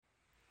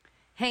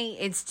Hey,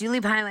 it's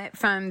Julie Pilot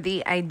from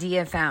the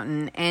Idea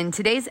Fountain, and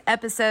today's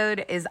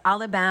episode is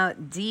all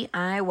about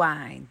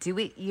DIY, do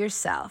it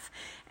yourself.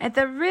 At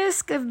the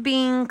risk of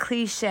being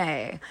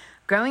cliche,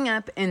 growing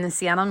up in the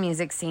Seattle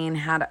music scene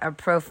had a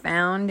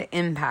profound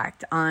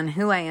impact on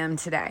who I am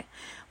today.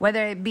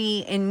 Whether it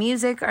be in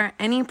music or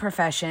any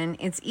profession,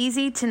 it's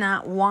easy to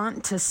not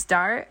want to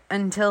start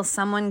until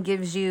someone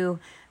gives you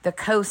the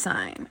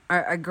cosign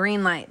or a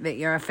green light that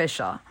you're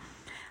official.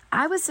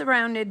 I was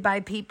surrounded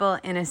by people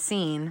in a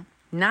scene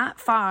not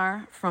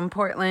far from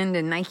Portland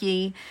and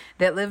Nike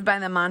that lived by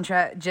the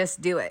mantra,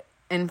 just do it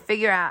and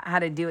figure out how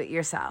to do it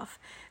yourself.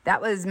 That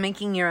was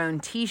making your own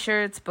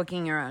t-shirts,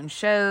 booking your own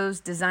shows,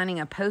 designing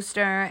a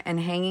poster,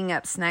 and hanging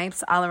up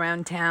snipes all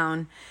around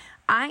town.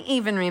 I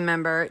even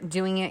remember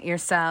doing it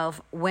yourself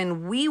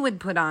when we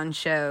would put on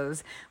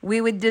shows. We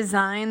would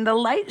design the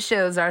light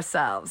shows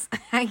ourselves.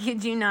 I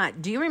kid you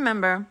not. Do you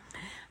remember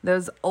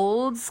those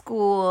old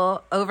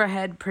school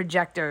overhead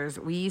projectors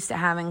we used to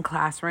have in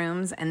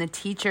classrooms, and the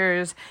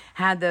teachers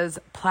had those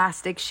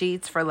plastic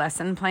sheets for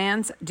lesson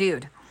plans?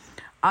 Dude,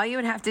 all you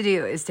would have to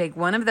do is take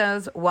one of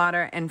those,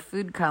 water, and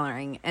food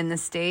coloring, and the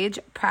stage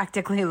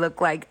practically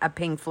looked like a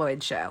Pink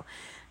Floyd show.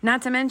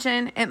 Not to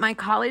mention, at my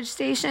college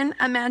station,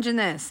 imagine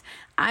this.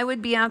 I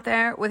would be out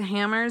there with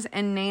hammers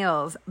and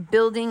nails,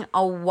 building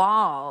a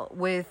wall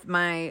with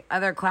my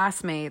other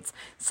classmates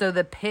so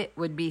the pit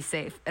would be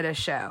safe at a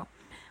show.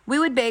 We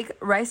would bake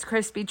Rice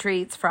Krispie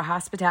treats for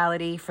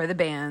hospitality for the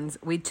bands.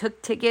 We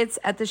took tickets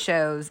at the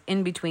shows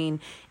in between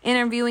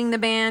interviewing the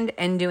band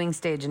and doing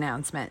stage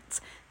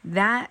announcements.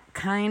 That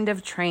kind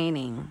of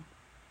training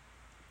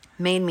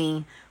made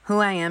me who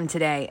I am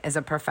today as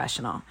a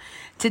professional.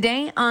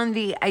 Today on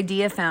the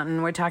Idea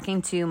Fountain, we're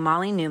talking to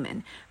Molly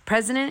Neuman,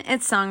 president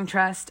at Song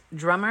Trust,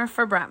 drummer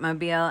for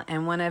Bratmobile,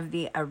 and one of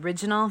the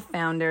original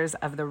founders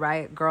of the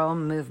Riot Grrrl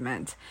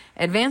movement.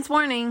 Advance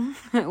warning,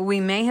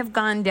 we may have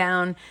gone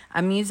down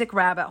a music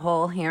rabbit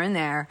hole here and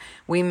there.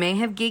 We may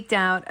have geeked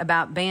out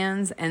about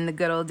bands and the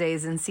good old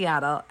days in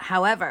Seattle.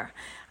 However,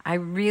 I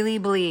really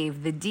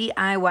believe the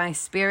DIY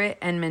spirit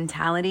and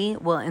mentality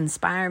will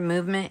inspire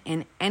movement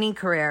in any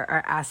career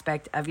or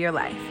aspect of your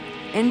life.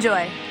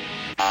 Enjoy.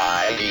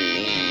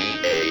 IDEAFOUNEAIN.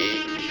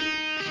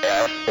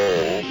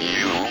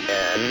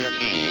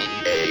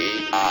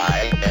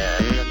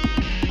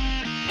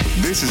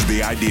 This is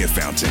the Idea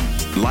Fountain,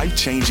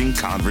 life-changing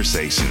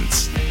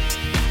conversations.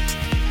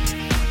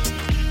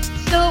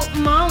 So,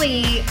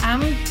 Molly,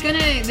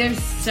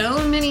 there's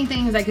so many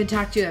things I could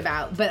talk to you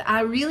about, but I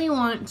really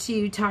want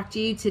to talk to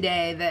you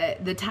today.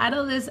 The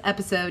title of this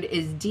episode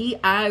is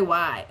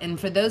DIY. And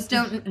for those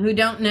who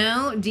don't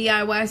know,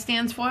 DIY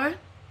stands for?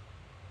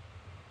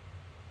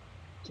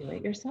 Do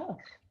it yourself.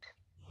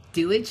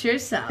 Do it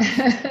yourself.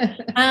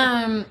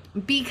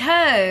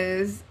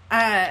 Because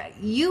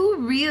you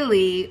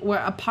really were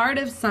a part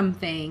of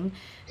something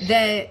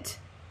that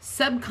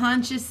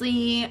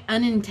subconsciously,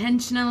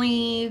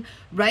 unintentionally,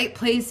 right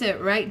place at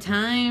right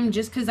time,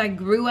 just because I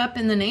grew up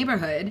in the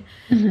neighborhood,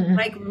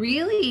 like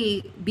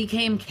really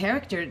became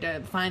character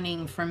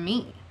defining for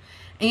me.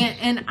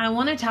 And I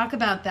want to talk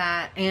about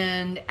that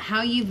and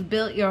how you've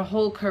built your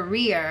whole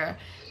career,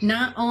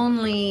 not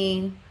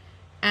only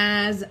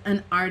as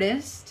an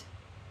artist,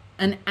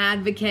 an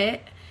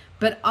advocate,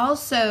 but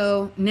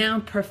also now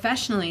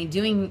professionally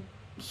doing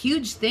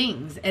huge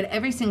things at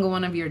every single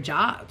one of your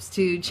jobs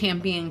to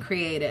champion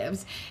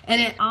creatives.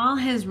 And it all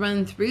has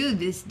run through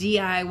this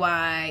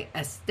DIY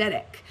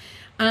aesthetic.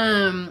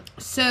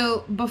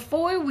 So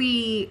before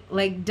we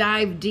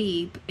dive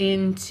deep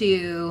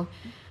into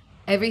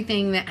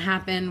everything that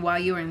happened while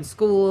you were in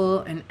school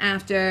and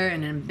after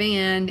and in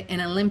band in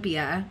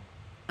Olympia,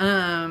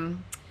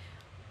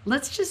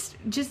 let's just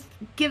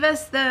give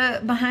us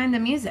the behind the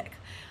music.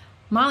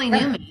 Molly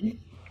Neuman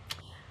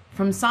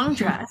from Song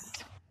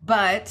Trust,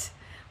 but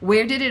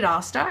where did it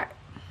all start?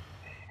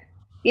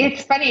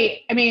 It's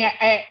funny. I mean,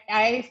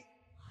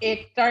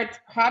 it starts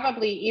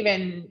probably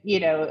even,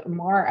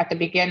 more at the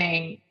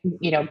beginning,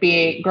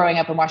 growing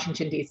up in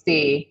Washington,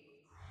 D.C.,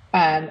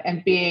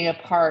 and being a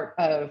part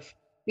of,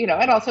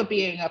 and also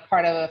being a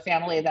part of a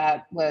family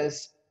that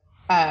was,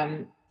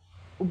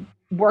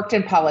 worked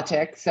in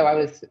politics. So I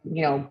was,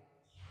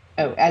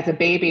 as a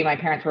baby, my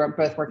parents were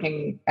both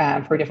working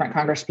for different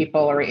Congress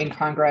people or in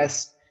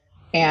Congress.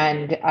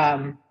 And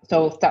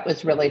so that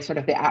was really sort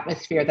of the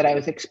atmosphere that I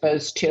was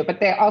exposed to.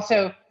 But they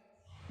also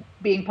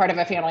being part of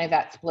a family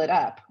that split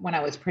up when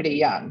I was pretty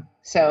young.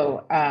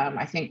 So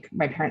I think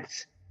my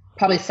parents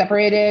probably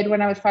separated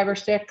when I was 5 or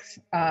 6.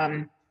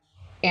 And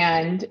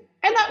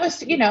that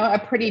was,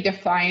 a pretty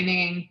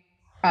defining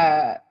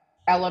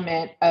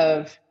element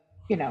of,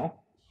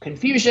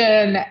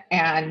 confusion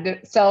and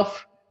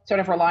self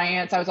sort of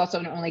reliance. I was also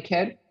an only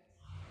kid.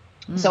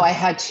 So I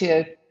had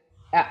to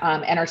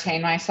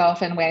entertain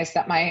myself in ways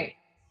that my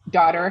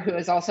daughter, who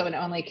is also an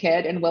only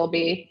kid and will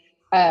be,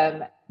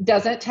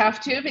 doesn't have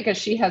to, because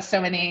she has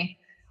so many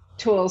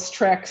tools,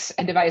 tricks,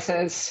 and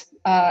devices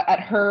at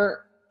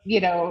her,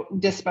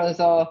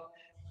 disposal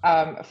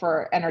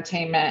for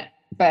entertainment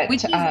But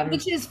Which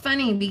is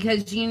funny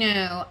because,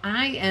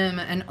 I am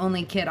an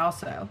only kid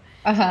also.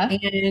 uh-huh.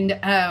 And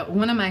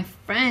one of my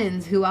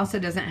friends who also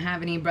doesn't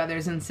have any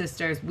brothers and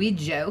sisters, we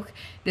joke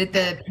that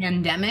the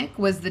pandemic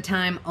was the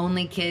time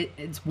only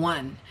kids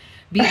won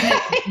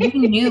because we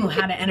knew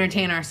how to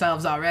entertain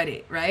ourselves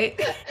already, right?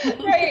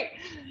 Right.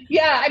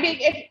 Yeah. I mean,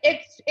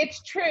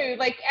 it's true.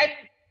 Like, and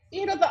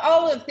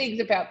all of things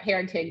about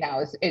parenting now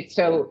is it's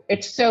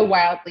so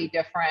wildly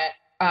different.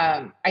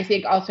 I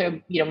think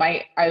also,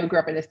 I grew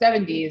up in the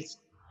 70s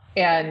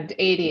and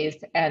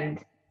 80s, and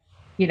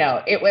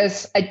it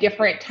was a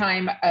different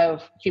time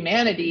of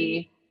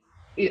humanity,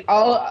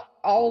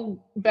 all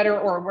better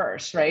or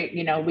worse, right?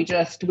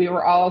 We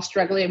were all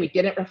struggling. We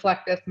didn't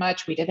reflect as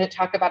much. We didn't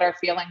talk about our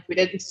feelings. We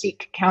didn't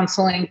seek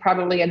counseling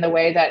probably in the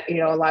way that,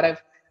 a lot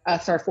of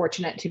us are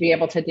fortunate to be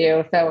able to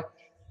do. So,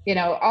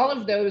 all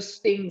of those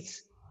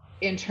things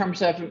in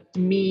terms of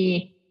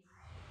me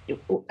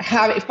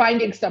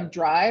finding some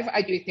drive,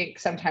 I do think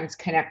sometimes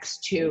connects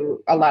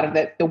to a lot of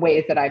the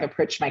ways that I've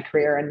approached my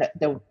career and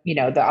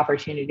the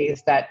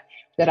opportunities that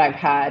I've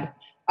had,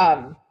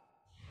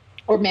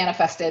 or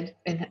manifested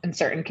in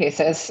certain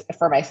cases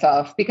for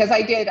myself, because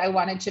I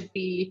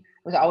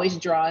was always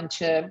drawn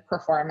to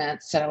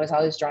performance, and I was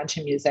always drawn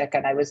to music.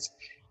 And I was,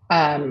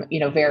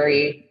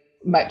 very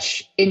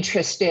much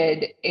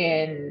interested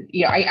in,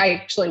 I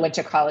actually went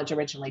to college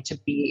originally to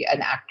be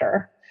an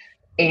actor.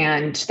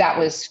 And that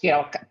was,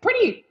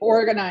 pretty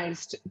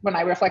organized when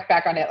I reflect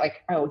back on it.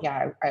 Like, oh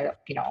yeah,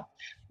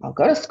 I'll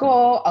go to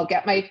school, I'll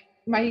get my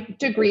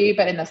degree,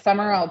 but in the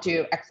summer I'll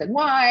do X and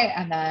Y.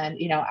 And then,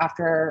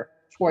 after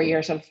 4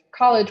 years of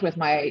college with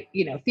my,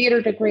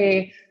 theater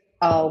degree,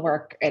 I'll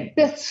work at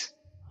this,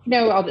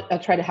 I'll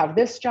try to have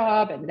this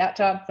job and that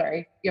job.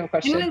 Sorry, you have a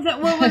question?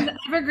 Was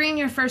Evergreen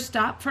your first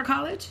stop for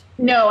college?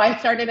 No, I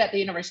started at the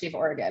University of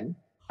Oregon.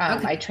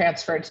 Okay. I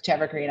transferred to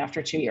Evergreen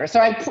after 2 years. So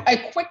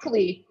I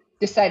quickly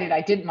decided I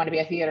didn't want to be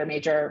a theater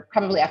major,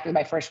 probably after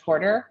my first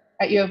quarter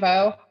at U of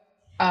O.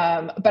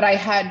 But I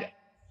had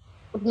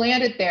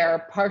landed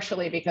there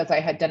partially because I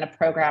had done a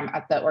program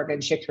at the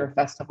Oregon Shakespeare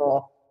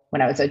Festival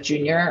when I was a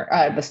junior,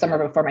 the summer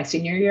before my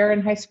senior year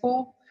in high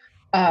school.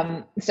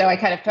 So I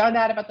kind of found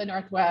out about the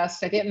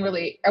Northwest. I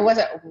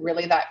wasn't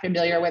really that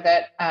familiar with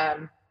it.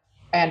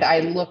 And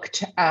I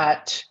looked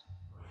at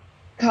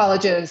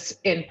colleges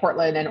in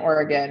Portland and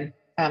Oregon.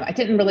 I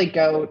didn't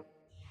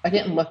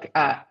look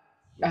at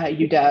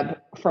UW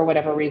for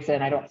whatever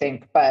reason, I don't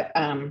think, but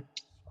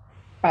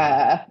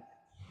I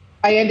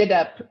ended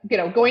up,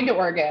 going to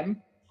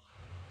Oregon,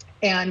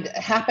 and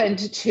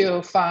happened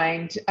to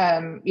find,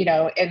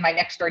 in my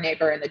next door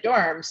neighbor in the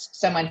dorms,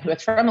 someone who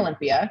was from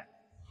Olympia,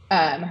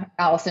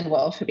 Allison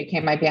Wolf, who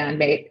became my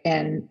bandmate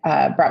in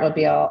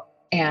Bratmobile.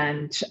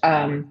 And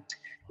it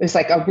was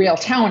like a real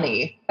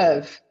townie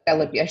of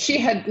Olympia. She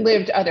had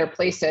lived other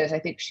places. I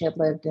think she had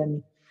lived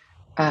in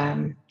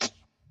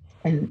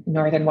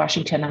Northern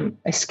Washington. I'm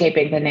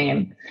escaping the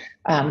name,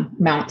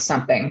 Mount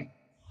something.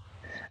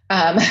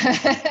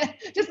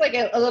 Just like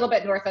a little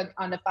bit north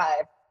on the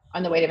 5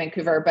 on the way to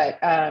Vancouver, but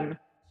Mount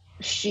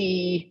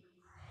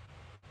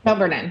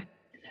Vernon.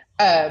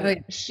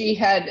 She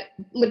had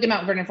lived in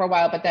Mount Vernon for a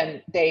while, but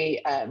then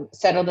they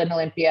settled in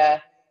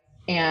Olympia.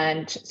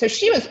 And so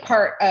she was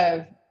part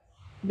of,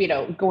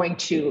 going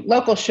to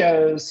local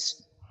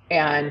shows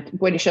and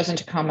going to shows in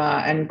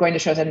Tacoma and going to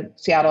shows in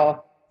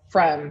Seattle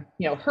from,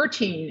 her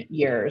teen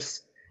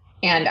years.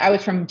 And I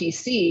was from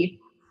DC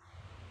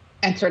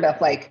and sort of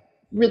like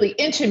really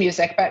into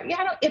music, but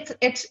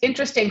it's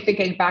interesting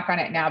thinking back on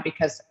it now,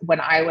 because when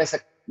I was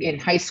in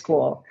high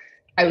school,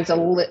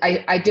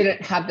 I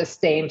didn't have the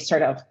same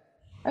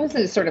I was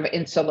in a sort of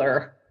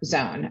insular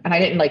zone, and I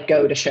didn't like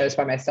go to shows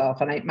by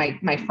myself. And my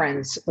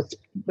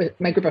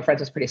group of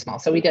friends was pretty small.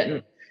 So we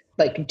didn't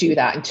like do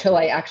that until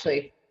I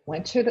actually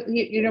went to the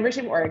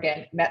University of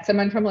Oregon, met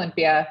someone from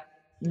Olympia,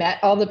 met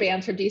all the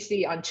bands from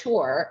DC on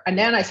tour. And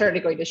then I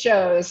started going to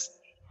shows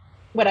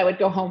when I would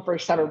go home for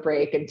summer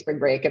break and spring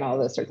break and all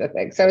those sorts of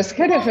things. So it's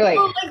kind of like,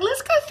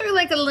 let's go through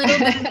like a little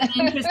bit of an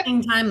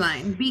interesting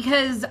timeline,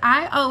 because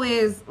I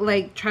always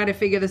like try to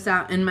figure this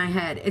out in my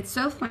head. It's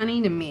so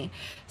funny to me.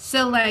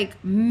 So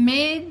like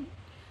mid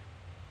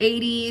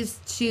 80s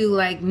to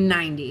like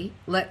 90,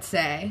 let's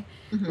say,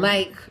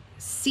 like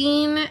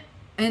scene,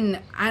 and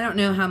I don't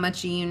know how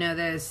much you know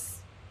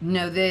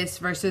this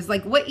versus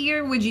like, what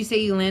year would you say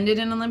you landed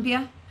in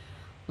Olympia?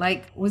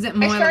 Like, was it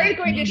more? I started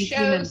going to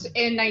shows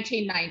in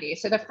 1990.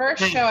 So the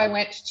first show I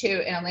went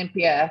to in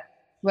Olympia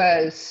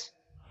was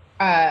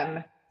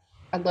a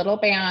little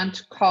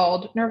band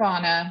called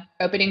Nirvana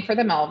opening for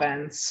the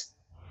Melvins,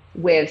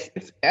 with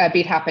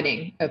Beat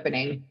Happening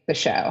opening the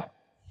show.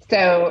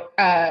 So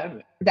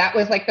that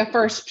was like the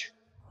first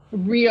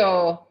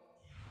real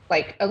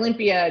like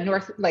Olympia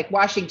like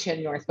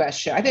Washington Northwest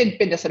show. I had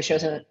been to some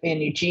shows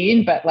in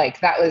Eugene, but like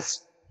that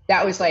was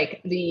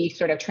like the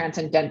sort of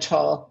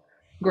transcendental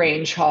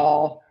Grange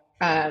Hall,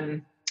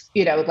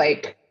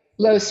 like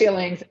low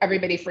ceilings,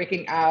 everybody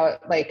freaking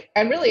out, like,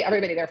 and really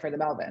everybody there for the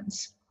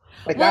Melvins.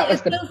 Like Well, that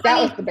was it's the so that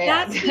funny. was the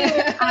band. That's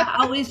where I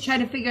always try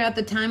to figure out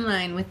the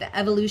timeline with the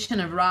evolution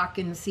of rock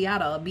in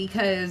Seattle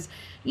because,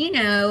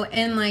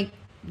 in like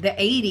the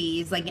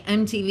 80s, like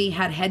MTV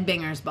had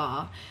Headbangers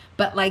Ball.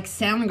 But like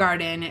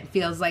Soundgarden, it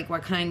feels like we're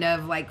kind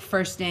of like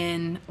first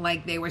in,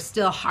 like they were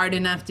still hard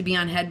enough to be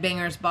on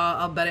Headbangers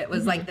Ball, but it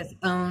was like this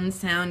own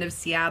sound of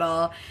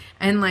Seattle.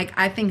 And like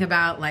I think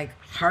about like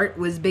Heart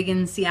was big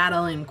in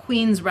Seattle and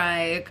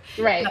Queensryche.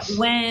 Right. But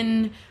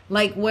when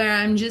like where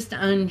I'm just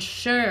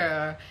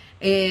unsure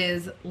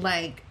is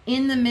like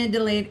in the mid to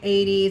late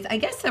 80s. I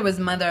guess there was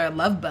Mother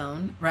Love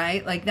Bone,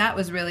 right? Like that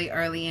was really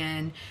early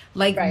in.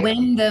 Like Right.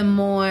 when the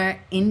more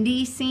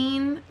indie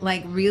scene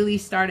like really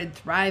started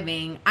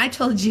thriving. I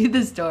told you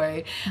the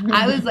story.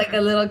 I was like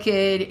a little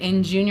kid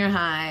in junior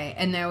high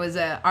and there was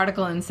an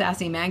article in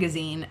Sassy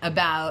magazine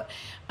about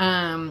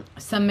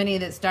somebody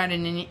that started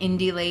an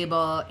indie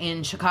label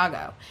in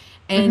Chicago.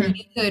 And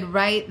you could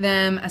write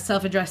them a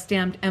self-addressed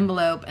stamped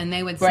envelope and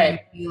they would send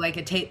you like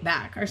a tape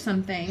back or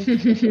something.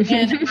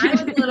 And I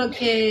was a little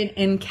kid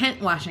in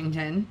Kent,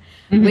 Washington,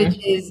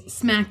 which is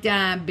smack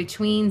dab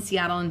between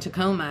Seattle and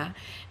Tacoma.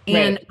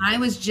 And I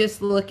was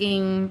just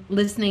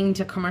listening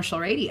to commercial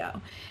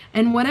radio.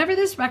 And whatever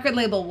this record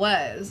label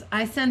was,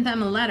 I sent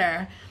them a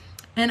letter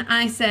and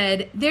I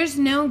said, there's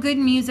no good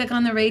music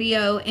on the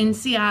radio in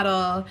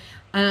Seattle.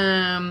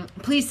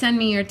 Please send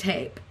me your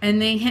tape.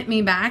 And they hit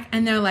me back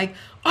and they're like,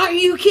 are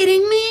you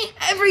kidding me?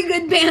 Every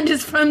good band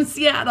is from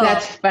Seattle.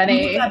 That's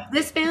funny.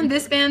 This band,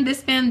 this band,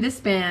 this band, this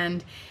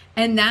band.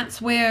 And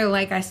that's where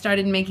like I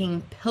started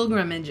making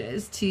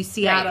pilgrimages to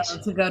Seattle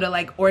to go to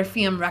like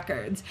Orpheum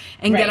Records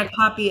and get a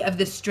copy of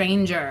The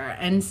Stranger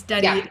and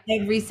study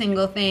every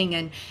single thing.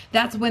 And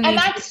that's when they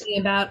told me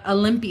about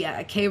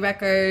Olympia, K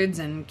Records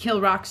and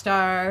Kill Rock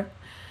Star.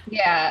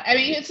 Yeah. I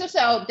mean, it's just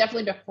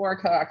definitely before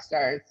Kill Rock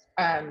Stars.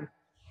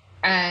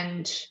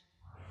 And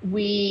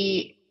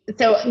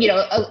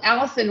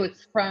Allison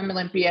was from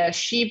Olympia.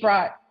 She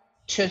brought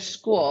to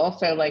school.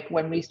 So like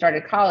when we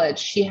started college,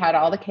 she had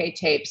all the K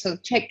tapes. So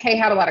K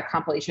had a lot of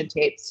compilation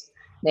tapes.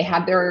 They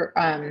had their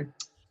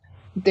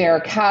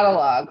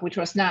catalog, which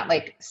was not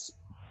like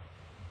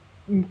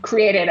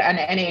created on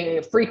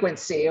any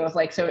frequency. It was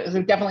like, so it was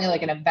definitely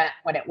like an event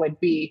when it would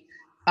be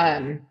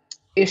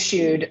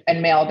issued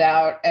and mailed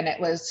out. And it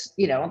was,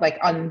 like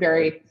on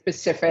very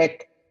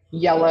specific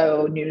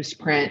yellow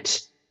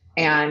newsprint.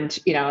 And,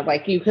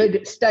 like you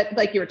could study,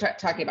 like you were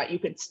talking about, you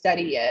could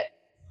study it.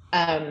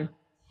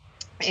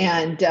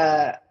 And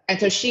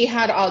so she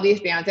had all these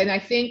bands. And I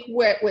think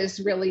what was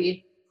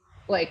really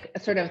like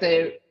sort of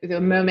the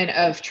moment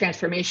of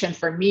transformation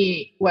for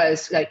me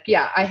was like,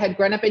 I had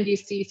grown up in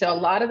DC. So a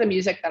lot of the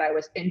music that I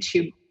was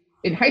into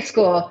in high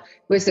school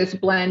was this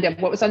blend of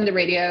what was on the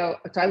radio.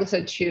 So I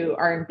listened to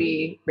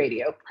R&B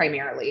radio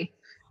primarily,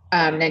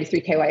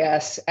 93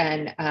 KYS.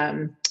 And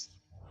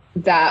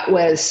that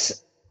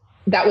was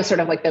sort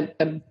of like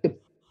the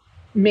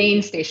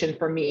main station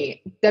for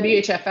me.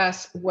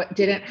 WHFS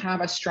didn't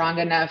have a strong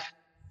enough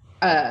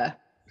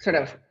sort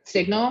of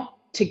signal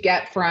to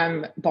get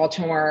from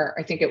Baltimore,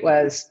 I think it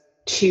was,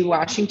 to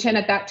Washington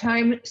at that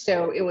time.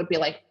 So it would be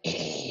like,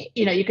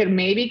 you could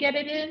maybe get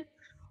it in.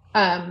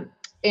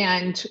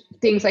 And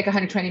things like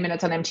 120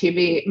 minutes on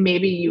MTV,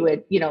 maybe you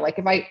would, like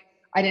if I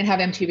didn't have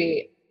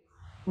MTV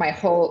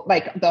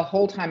the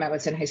whole time I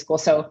was in high school.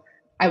 So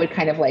I would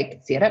kind of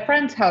like see it at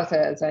friends'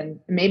 houses and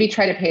maybe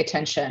try to pay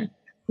attention.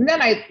 And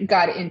then I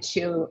got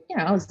into,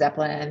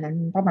 Zeppelin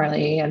and Bob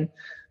Marley and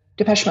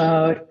Depeche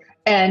Mode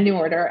and New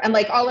Order and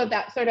like all of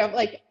that sort of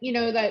like,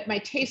 that my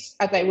taste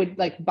as I would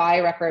like buy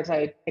records,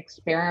 I'd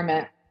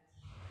experiment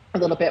a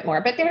little bit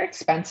more, but they're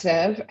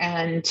expensive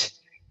and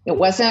it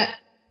wasn't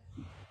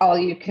all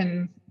you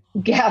can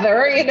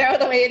gather,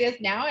 the way it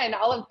is now. And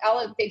all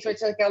of things, so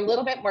it's like a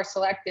little bit more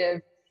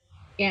selective.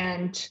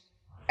 And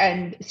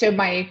so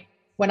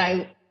but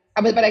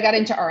I got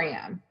into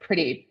REM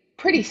pretty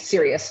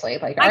seriously,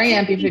 like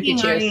REM,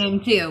 B-52s.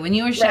 REM too. When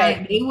you were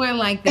shy, they were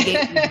like the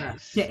gatekeeper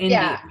to indie.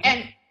 Yeah,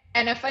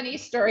 and a funny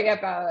story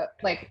about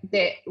like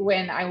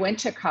when I went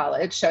to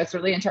college, so I was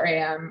really into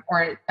REM.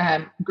 Or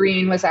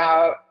Green was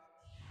out,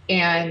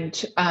 and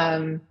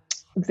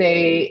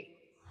they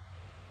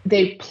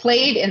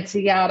played in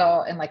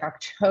Seattle in like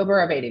October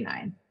of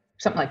 '89,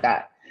 something like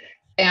that,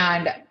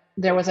 and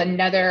there was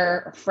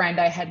another friend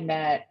I had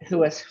met who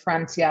was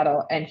from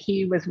Seattle and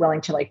he was willing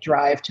to like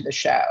drive to the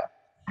show.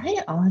 I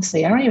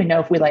don't even know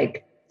if we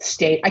like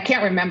stayed. I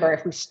can't remember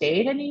if we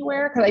stayed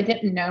anywhere because I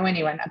didn't know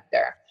anyone up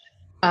there.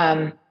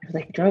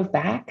 Like drove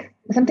back,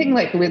 something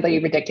like really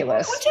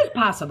ridiculous. Which is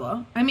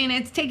possible. I mean,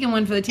 it's taking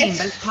one for the team,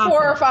 but it's possible.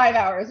 4 or 5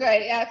 hours,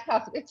 right? Yeah, it's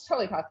possible. It's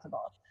totally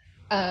possible.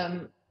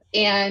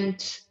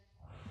 And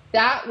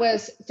that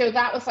was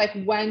like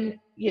one,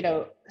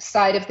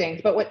 side of things.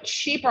 But what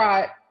she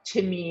brought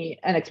to me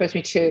and exposed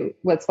me to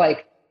was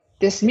like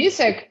this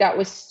music that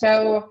was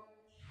so,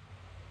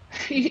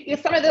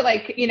 some of the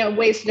like,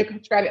 ways to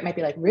describe it might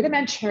be like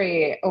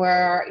rudimentary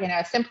or,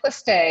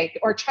 simplistic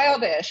or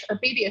childish or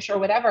babyish or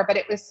whatever, but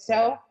it was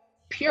so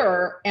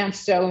pure and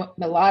so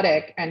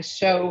melodic and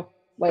so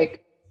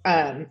like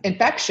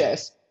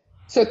infectious.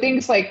 So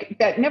things like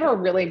that never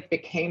really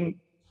became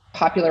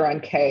popular on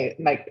K,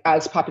 like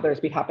as popular as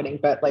Be Happening,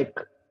 but like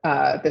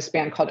this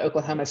band called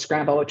Oklahoma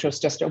Scramble, which was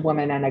just a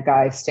woman and a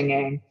guy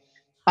singing.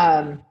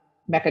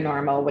 Mecca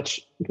Normal,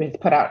 which has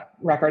put out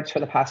records for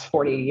the past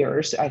 40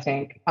 years, I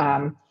think.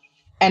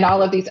 And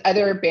all of these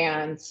other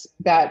bands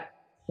that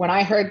when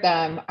I heard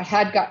them, I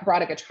had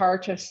brought a guitar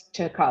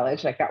to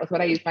college. Like that was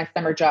what I used my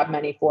summer job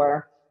money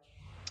for.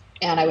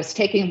 And I was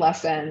taking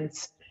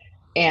lessons,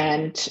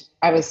 and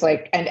I was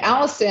like, and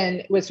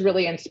Allison was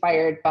really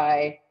inspired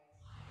by,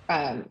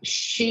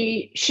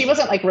 she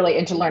wasn't like really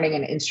into learning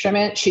an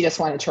instrument. She just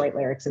wanted to write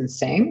lyrics and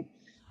sing.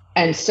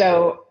 And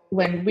so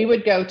when we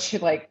would go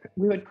to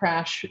we would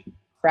crash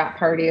frat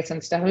parties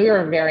and stuff, we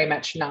were very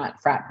much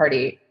not frat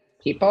party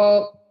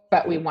people,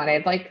 but we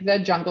wanted like the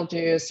jungle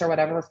juice or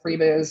whatever free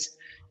booze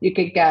you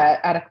could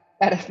get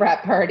at a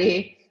frat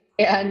party.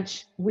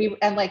 And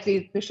like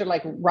these sort of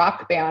like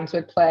rock bands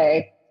would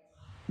play,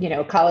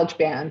 college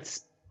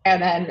bands.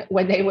 And then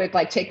when they would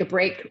like take a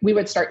break, we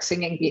would start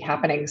singing Be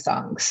Happening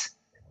songs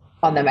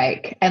on the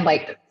mic and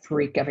like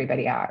freak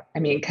everybody out. I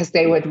mean, because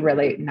they would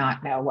really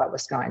not know what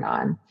was going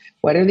on.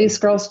 What are these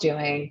girls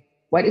doing?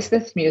 What is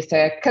this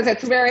music? Because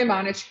it's very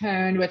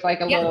monotone with like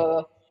a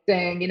little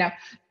thing,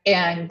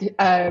 and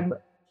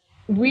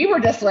we were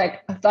just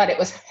like, thought it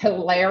was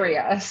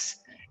hilarious.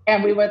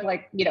 And we would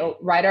like,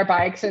 ride our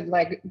bikes and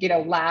like,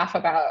 laugh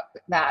about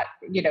that,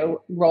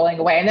 rolling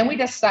away. And then we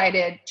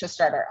decided to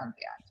start our own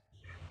band.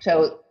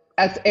 So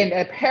as in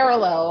a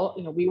parallel,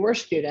 we were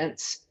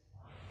students.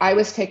 I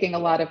was taking a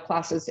lot of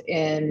classes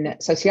in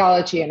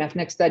sociology and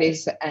ethnic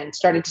studies and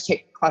started to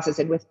take classes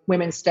in with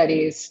women's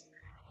studies.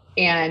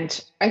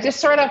 And I just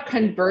sort of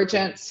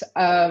convergence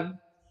of,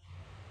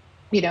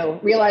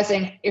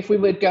 realizing if we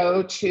would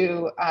go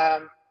to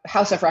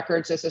House of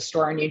Records is a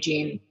store in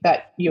Eugene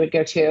that you would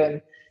go to,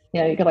 and,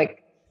 you could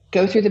like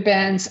go through the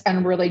bins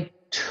and really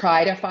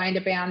try to find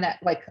a band that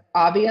like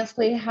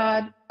obviously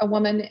had a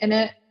woman in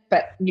it,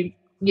 but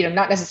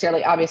not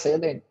necessarily obviously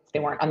they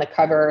weren't on the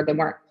cover. They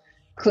weren't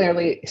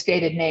clearly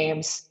stated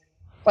names,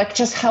 like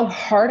just how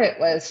hard it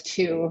was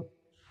to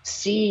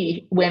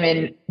see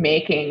women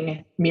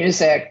making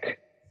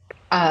music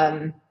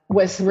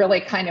was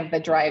really kind of the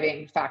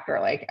driving factor.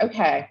 Like,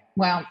 okay,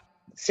 well,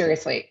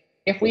 seriously,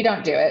 if we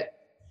don't do it,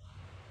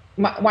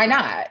 why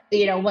not?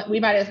 We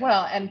might as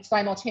well. And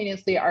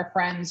simultaneously, our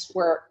friends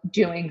were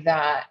doing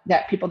that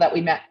people that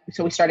we met.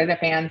 So we started a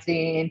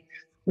fanzine.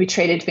 We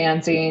traded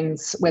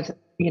fanzines with,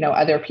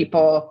 other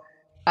people.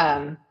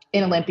 In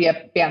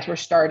Olympia, bands were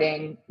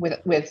starting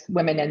with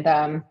women in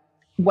them.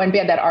 One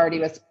band that already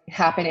was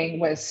happening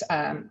was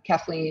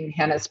Kathleen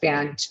Hanna's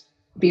band,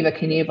 Viva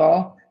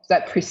Knievel. So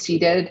that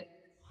preceded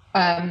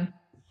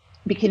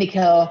Bikini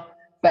Kill,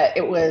 but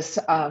it was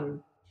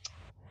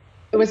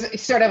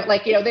sort of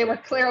like, they were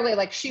clearly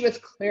like, she was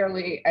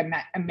clearly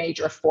a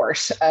major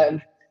force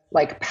of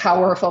like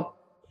powerful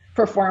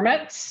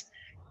performance.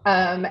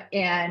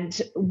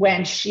 And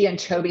when she and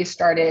Toby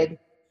started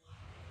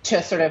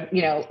to sort of,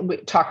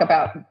 talk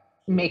about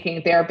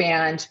making their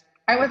band,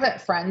 I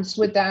wasn't friends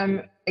with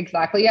them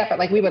exactly yet, but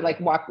like we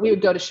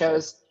would go to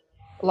shows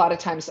a lot of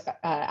times.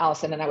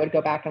 Allison and I would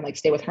go back and like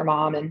stay with her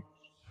mom and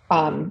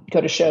go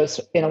to shows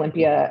in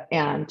Olympia,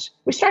 and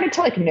we started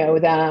to like know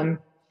them.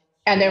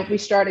 And then we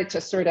started to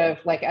sort of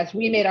like, as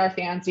we made our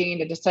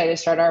fanzine and decided to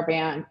start our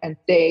band, and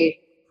they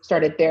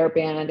started their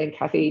band and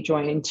Kathy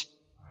joined,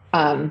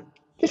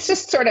 it's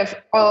just sort of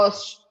all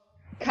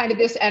kind of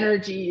this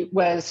energy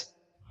was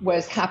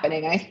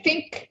happening. I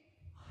think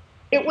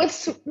it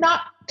was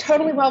not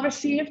totally well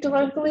received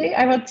locally,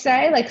 I would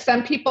say. Like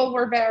some people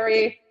were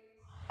very,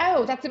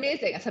 oh, that's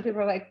amazing. And some people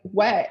were like,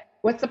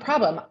 what's the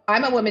problem?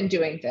 I'm a woman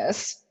doing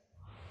this.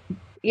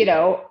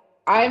 There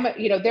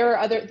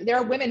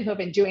are women who have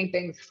been doing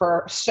things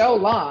for so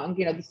long,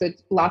 there's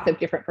lots of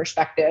different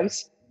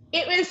perspectives.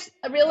 It was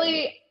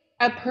really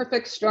a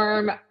perfect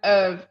storm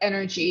of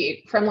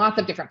energy from lots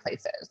of different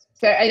places.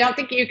 So I don't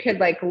think you could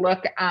like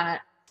look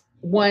at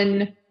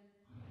one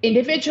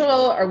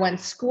individual or one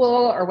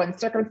school or one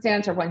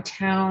circumstance or one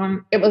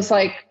town. It was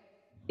like,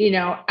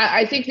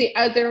 I think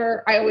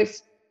I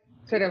always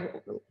sort of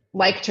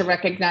like to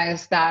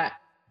recognize that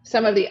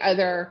some of the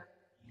other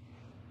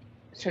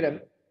sort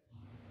of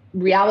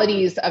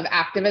realities of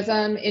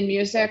activism in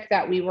music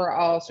that we were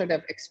all sort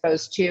of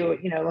exposed to,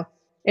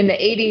 in the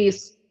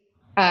 80s,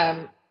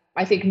 I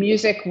think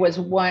music was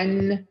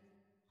one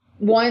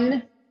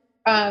point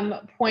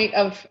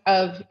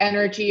of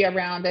energy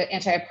around the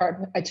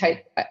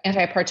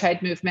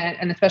anti-apartheid movement.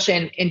 And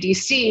especially in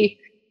DC,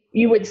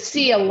 you would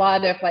see a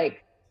lot of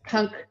like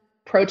punk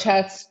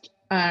protest,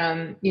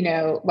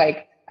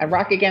 like a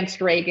Rock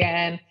Against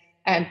Reagan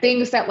and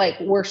things that like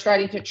were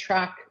starting to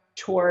track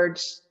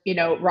towards,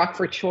 Rock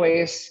for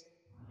Choice.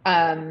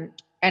 And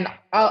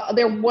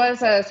there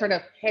was a sort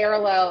of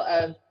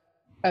parallel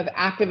of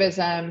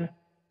activism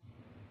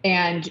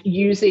and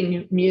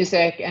using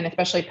music and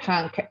especially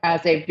punk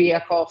as a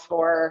vehicle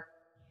for,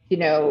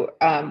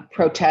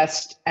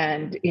 protest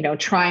and,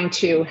 trying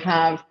to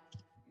have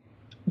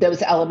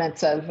those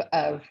elements of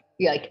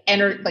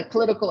like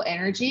political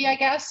energy, I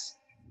guess,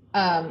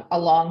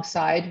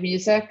 alongside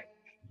music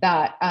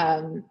that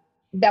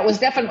that was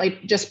definitely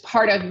just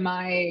part of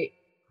my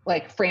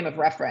like frame of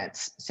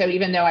reference. So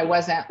even though I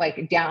wasn't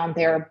like down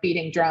there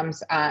beating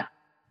drums at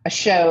a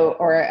show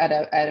or at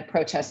a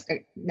protest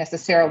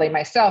necessarily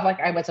myself, like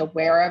I was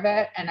aware of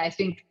it. And I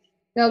think,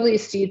 you know,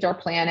 these seeds are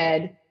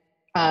planted.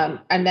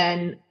 And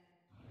then,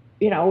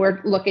 you know,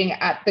 we're looking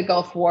at the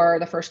Gulf War,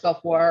 the first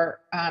Gulf War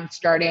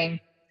starting,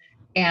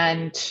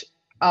 and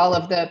all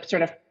of the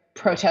sort of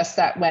protests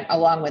that went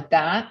along with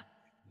that,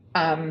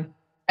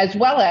 as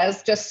well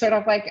as just sort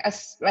of like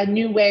a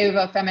new wave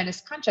of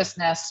feminist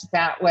consciousness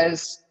that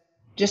was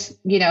just,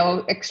 you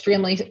know,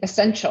 extremely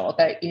essential.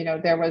 That, you know,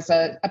 there was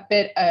a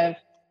bit of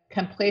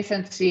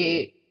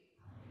complacency,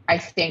 I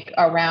think,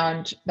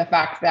 around the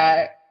fact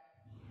that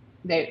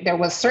there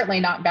was certainly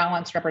not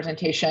balanced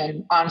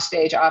representation on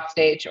stage, off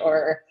stage,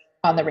 or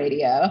on the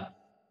radio.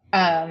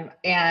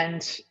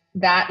 And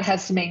that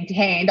has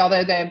maintained,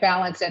 although the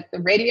balance at the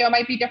radio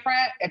might be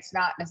different, it's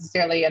not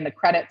necessarily in the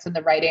credits and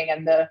the writing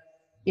and the,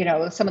 you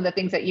know, some of the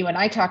things that you and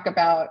I talk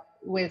about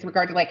with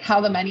regard to like how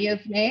the money is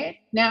made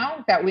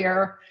now that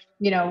we're,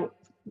 you know,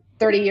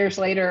 30 years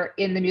later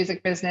in the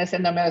music business,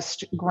 in the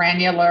most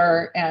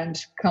granular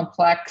and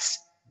complex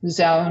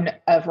zone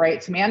of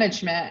rights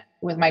management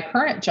with my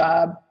current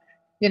job.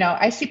 You know,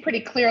 I see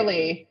pretty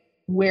clearly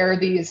where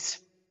these,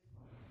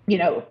 you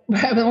know,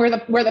 where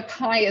the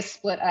pie is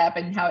split up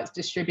and how it's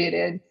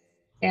distributed.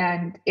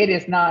 And it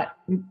is not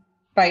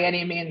by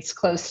any means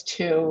close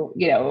to,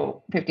 you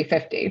know,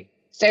 50-50.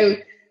 So,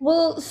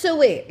 well, so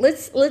wait,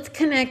 let's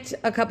connect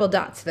a couple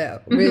dots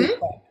though, really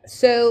quick.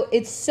 So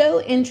it's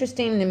so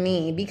interesting to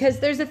me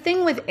because there's a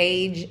thing with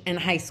age in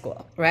high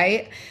school,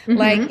 right?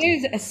 Like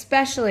there's,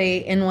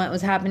 especially in what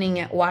was happening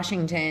at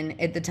Washington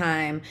at the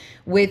time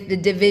with the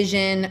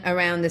division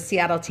around the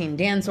Seattle Teen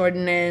Dance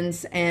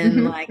Ordinance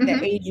and like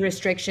the age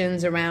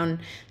restrictions around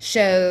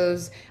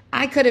shows.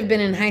 I could have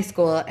been in high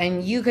school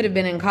and you could have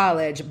been in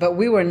college, but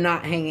we were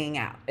not hanging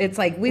out. It's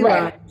like we were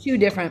on two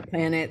different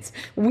planets.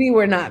 We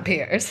were not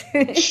peers.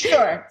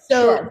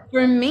 So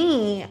for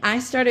me, I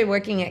started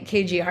working at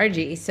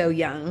KGRG so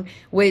young,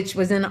 which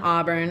was in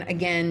Auburn,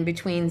 again,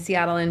 between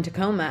Seattle and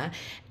Tacoma,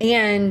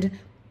 and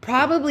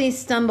probably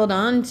stumbled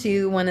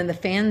onto one of the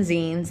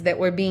fanzines that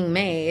were being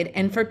made.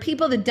 And for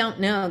people that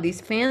don't know,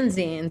 these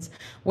fanzines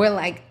were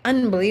like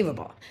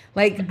unbelievable.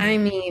 Like, I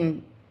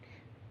mean,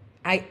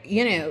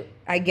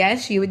 I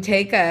guess you would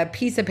take a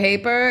piece of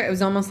paper. It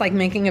was almost like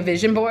making a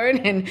vision board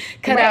and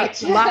cut out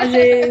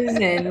collages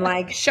and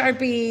like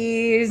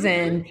Sharpies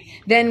and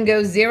then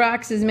go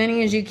Xerox as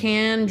many as you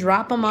can,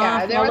 drop them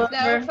off. Yeah, there was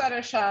no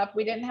Photoshop.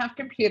 We didn't have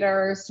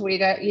computers. We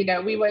don't, you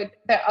know, we would,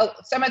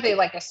 some of the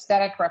like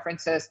aesthetic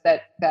references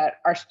that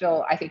are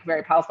still, I think,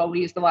 very powerful.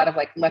 We used a lot of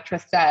like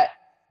Letraset,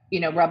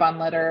 you know, rub-on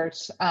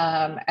letters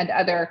and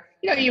other,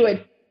 you know, you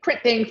would print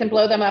things and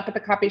blow them up at the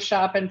copy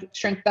shop and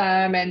shrink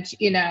them. And,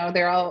 you know,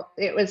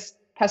 it was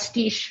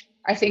pastiche,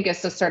 I think,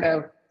 is the sort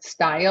of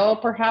style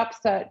perhaps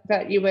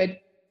that you would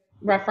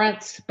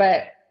reference,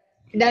 but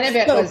none of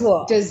it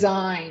was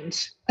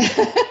designed.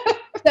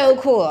 So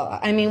cool.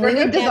 I mean, we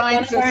would get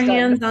one of our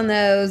hands on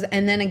those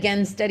and then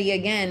again, study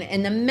again.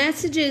 And the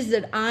messages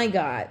that I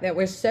got that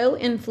were so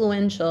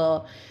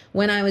influential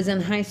when I was in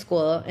high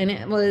school, and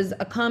it was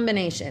a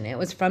combination. It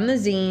was from the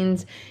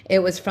zines, it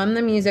was from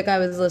the music I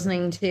was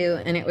listening to,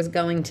 and it was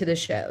going to the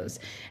shows.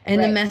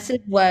 And the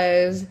message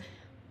was,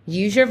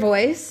 use your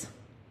voice.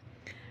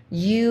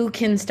 You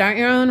can start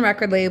your own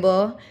record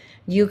label.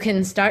 You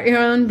can start your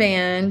own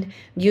band.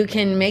 You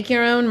can make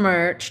your own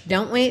merch.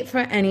 Don't wait for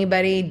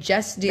anybody.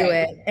 Just do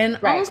it. And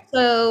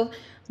also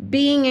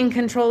being in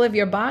control of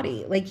your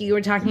body. Like you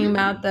were talking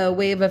about the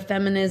wave of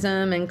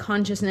feminism and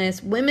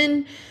consciousness.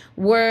 Women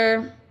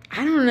were,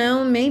 I don't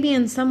know, maybe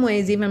in some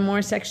ways even more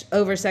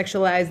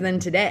over-sexualized than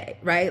today,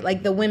 right?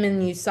 Like the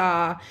women you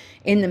saw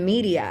in the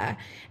media.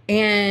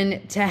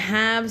 And to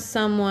have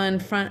someone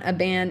front a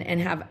band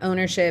and have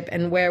ownership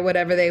and wear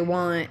whatever they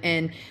want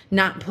and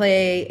not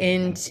play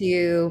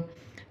into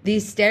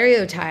these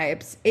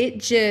stereotypes, it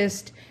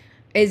just,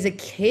 as a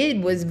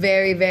kid, was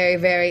very, very,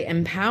 very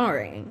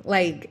empowering.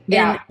 Like,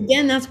 and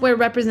again, that's where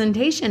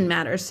representation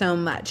matters so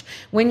much.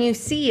 When you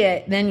see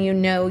it, then you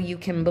know you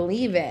can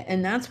believe it.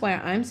 And that's why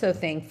I'm so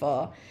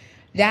thankful.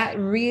 That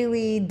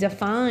really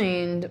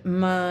defined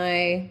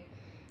my...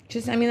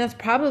 that's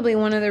probably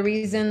one of the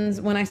reasons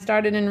when I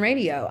started in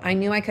radio, I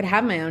knew I could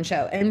have my own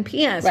show. And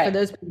P.S., for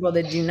those people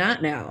that do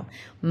not know,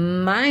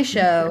 my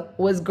show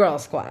was Girl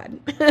Squad.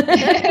 But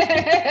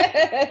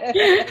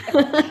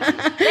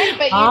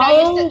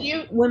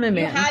you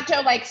had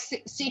to like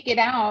seek it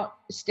out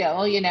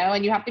still, you know,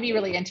 and you have to be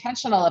really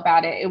intentional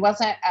about it. It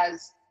wasn't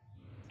as,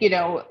 you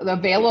know,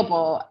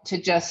 available to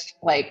just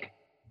like,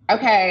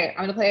 okay,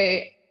 I'm going to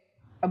play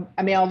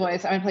a male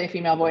voice, I'm gonna play a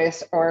female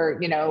voice, or,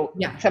 you know,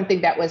 something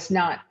that was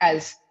not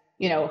as,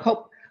 you know,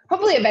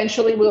 hopefully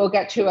eventually we will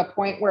get to a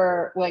point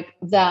where like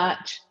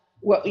that,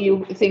 what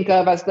you think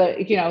of as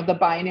the, you know, the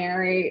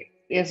binary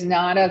is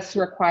not as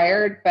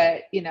required,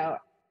 but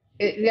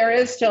there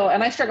is still,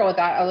 and I struggle with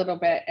that a little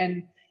bit,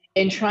 and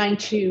in trying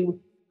to,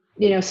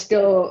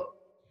 still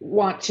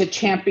want to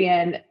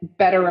champion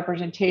better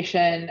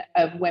representation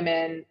of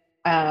women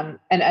and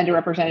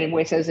underrepresented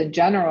voices in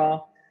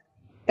general,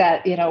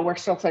 that, we're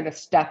still sort of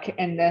stuck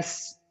in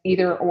this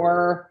either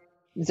or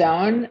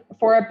zone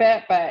for a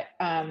bit, but,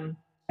 and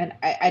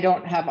I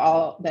don't have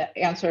all the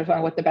answers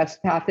on what the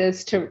best path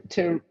is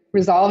to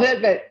resolve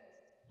it, but,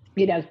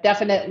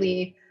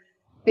 definitely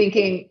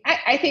thinking,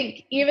 I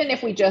think even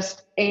if we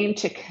just aim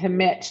to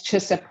commit to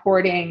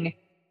supporting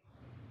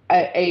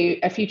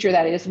a future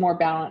that is more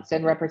balanced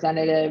and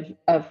representative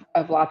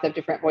of lots of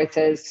different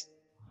voices,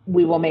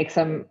 we will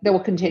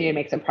continue to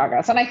make some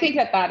progress. And I think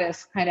that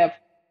is kind of,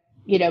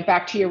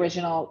 back to your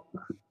original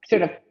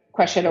sort of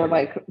question, or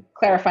like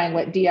clarifying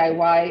what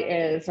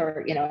DIY is,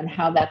 or, and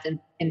how that's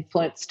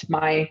influenced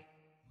my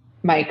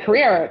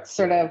career. It's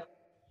sort of,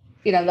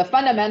 the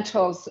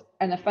fundamentals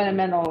and the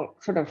fundamental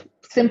sort of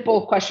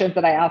simple questions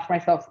that I ask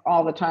myself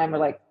all the time are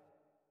like,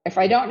 if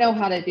I don't know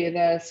how to do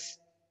this,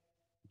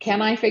 can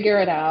I figure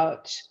it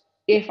out?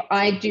 If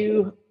I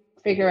do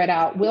figure it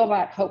out, will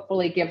that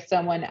hopefully give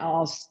someone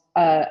else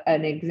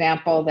an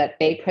example that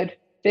they could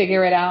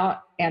figure it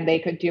out and they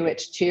could do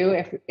it too?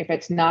 If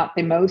it's not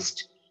the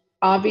most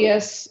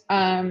obvious,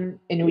 and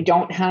we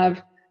don't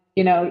have,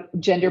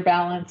 gender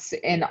balance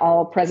in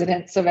all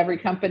presidents of every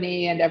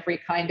company and every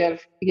kind of,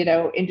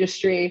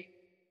 industry,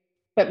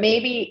 but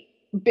maybe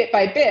bit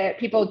by bit,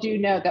 people do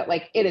know that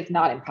like it is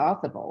not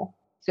impossible.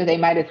 So they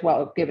might as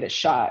well give it a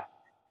shot.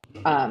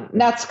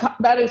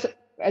 That is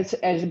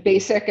as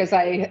basic as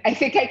I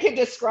think I can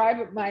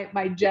describe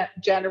my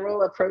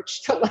general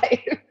approach to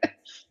life.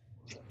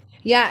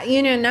 Yeah,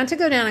 not to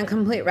go down a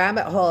complete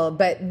rabbit hole,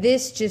 but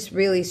this just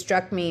really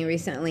struck me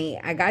recently.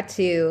 I got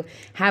to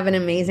have an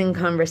amazing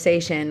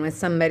conversation with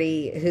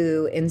somebody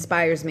who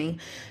inspires me.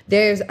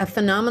 There's a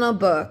phenomenal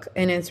book,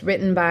 and it's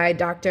written by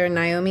Dr.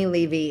 Naomi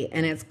Levy,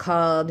 and it's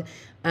called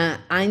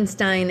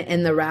Einstein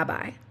and the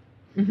Rabbi.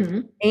 Mm-hmm.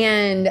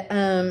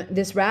 And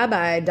this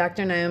rabbi,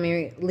 Dr.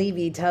 Naomi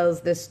Levy,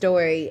 tells this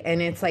story,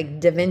 and it's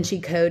like Da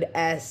Vinci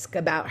Code-esque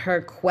about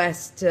her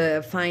quest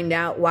to find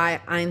out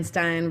why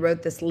Einstein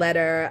wrote this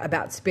letter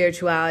about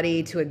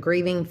spirituality to a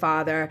grieving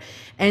father.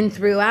 And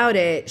throughout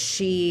it,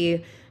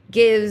 she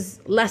gives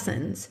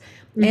lessons.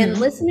 Mm-hmm. And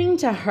listening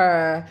to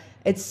her,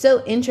 it's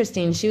so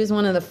interesting. She was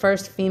one of the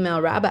first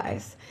female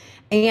rabbis.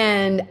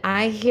 And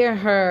I hear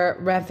her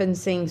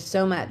referencing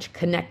so much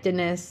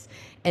connectedness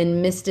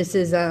and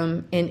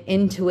mysticism and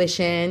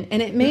intuition.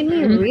 And it made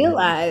me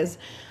realize,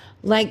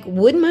 like,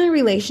 would my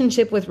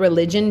relationship with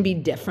religion be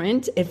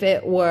different if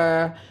it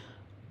were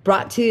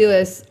brought to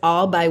us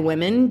all by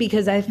women?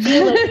 Because I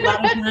feel like a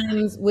lot of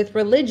times with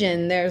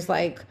religion, there's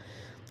like,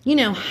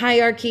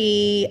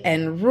 hierarchy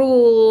and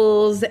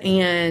rules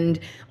and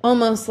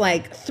almost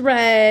like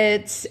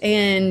threats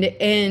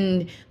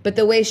but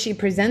the way she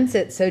presents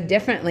it so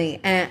differently.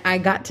 And I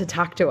got to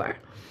talk to her,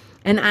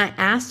 and I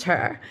asked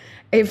her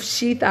if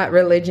she thought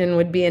religion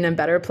would be in a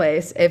better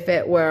place if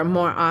it were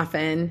more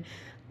often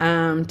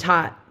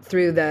taught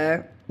through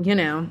the,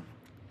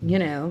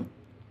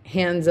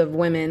 hands of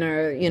women,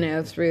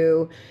 or,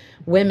 through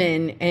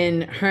women.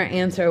 And her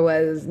answer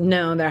was,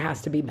 no, there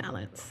has to be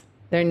balance.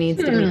 There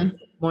needs to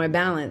be more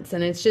balance.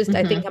 And it's just,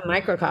 I think, a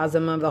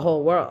microcosm of the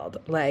whole world.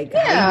 Like,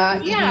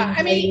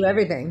 I mean, do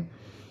everything.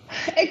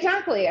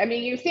 Exactly. I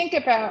mean, you think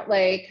about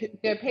like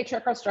the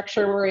patriarchal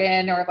structure we're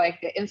in, or like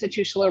the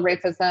institutional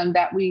racism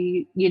that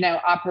we,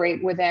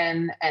 operate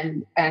within,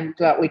 and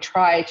that we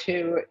try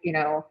to,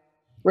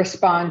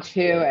 respond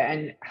to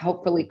and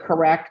hopefully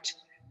correct.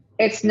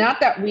 It's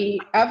not that we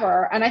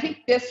ever, and I think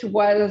this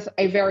was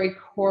a very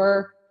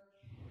core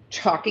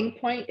talking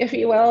point, if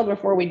you will,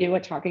 before we knew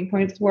what talking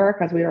points were,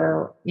 because we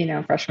were,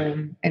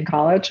 freshmen in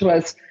college,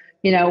 was,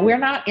 we're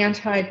not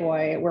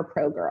anti-boy, we're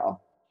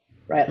pro-girl.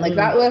 Right. Like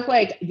that was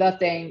like the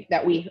thing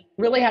that we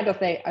really had to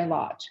say a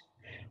lot,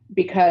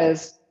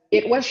 because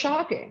it was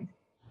shocking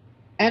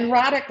and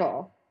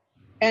radical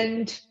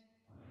and,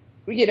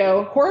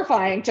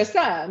 horrifying to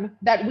some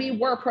that we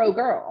were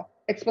pro-girl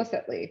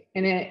explicitly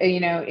and,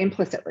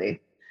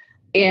 implicitly.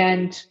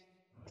 And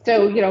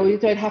so, we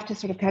would have to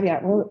sort of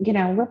caveat, well,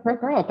 we're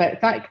pro-girl, but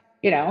it's like,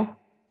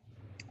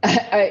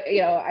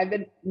 I've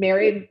been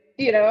married,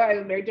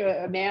 I'm married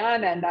to a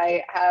man, and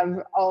I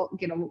have all,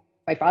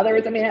 my father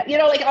is a man,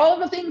 like all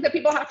of the things that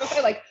people have to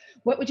say, like,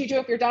 what would you do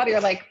if your daughter?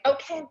 You're like,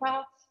 okay,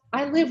 well,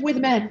 I live with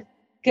men,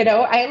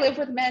 I live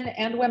with men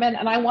and women,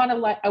 and I want to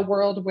let a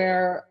world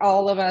where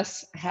all of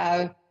us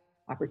have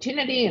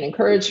opportunity and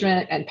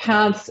encouragement and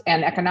paths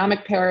and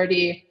economic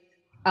parity,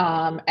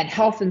 and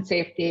health and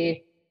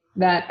safety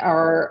that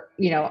are,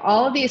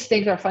 all of these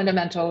things are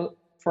fundamental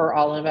for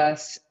all of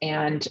us,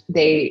 and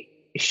they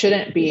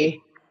shouldn't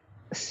be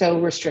so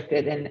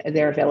restricted in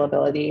their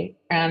availability.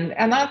 And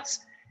that's,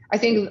 I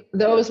think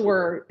those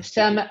were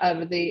some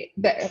of the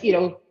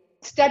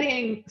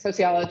studying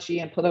sociology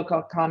and political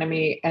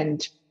economy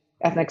and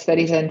ethnic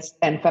studies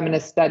and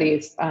feminist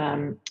studies,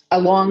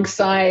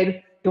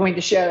 alongside going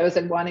to shows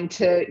and wanting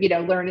to,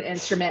 learn an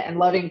instrument and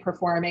loving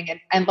performing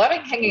and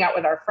loving hanging out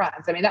with our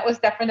friends. I mean, that was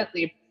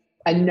definitely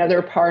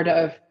another part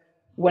of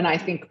when I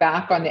think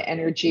back on the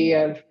energy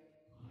of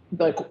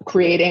like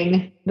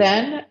creating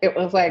then. It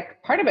was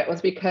like, part of it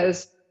was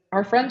because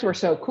our friends were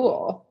so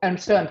cool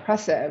and so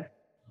impressive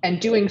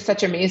and doing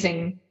such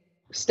amazing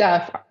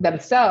stuff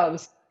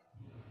themselves.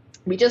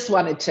 We just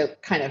wanted to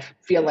kind of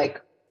feel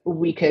like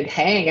we could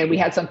hang and we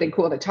had something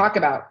cool to talk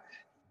about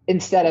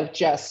instead of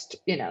just,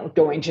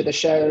 going to the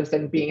shows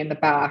and being in the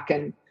back.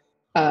 And,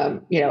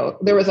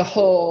 there was a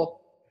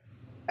whole,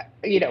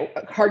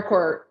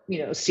 hardcore,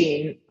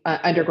 scene,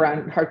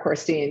 underground hardcore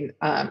scene.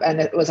 And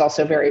it was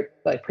also very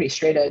like pretty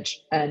straight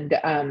edge. And,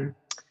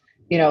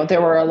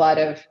 there were a lot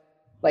of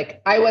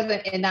like, I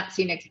wasn't in that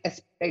scene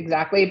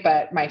exactly,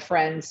 but my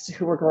friends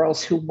who were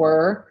girls who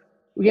were,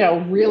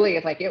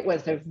 really like, it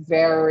was a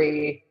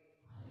very,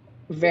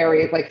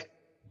 very like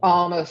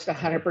almost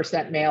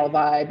 100% male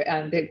vibe.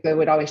 And they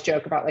would always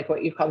joke about like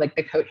what you call like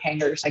the coat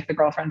hangers, like the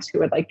girlfriends who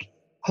would like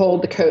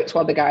hold the coats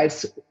while the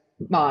guys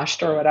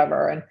moshed or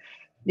whatever. And,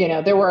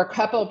 there were a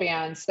couple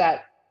bands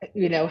that,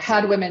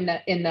 had women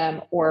in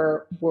them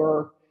or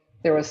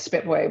there was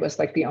Spitboy was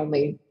like the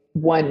only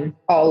one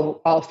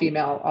all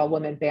female, all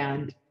women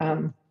band,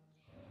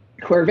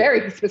 who are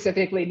very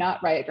specifically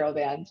not Riot Grrrl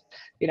band,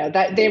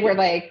 that they were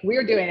like,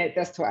 we're doing it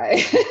this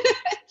way.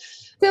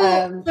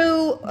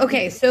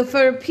 So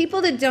for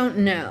people that don't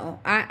know,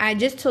 I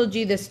just told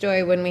you this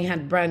story when we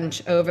had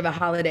brunch over the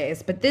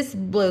holidays, but this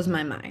blows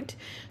my mind.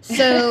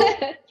 So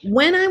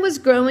when I was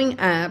growing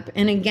up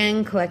and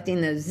again,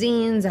 collecting those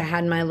zines, I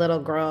had my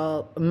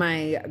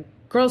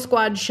Girl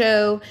Squad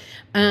show.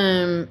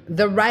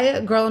 The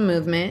Riot Grrrl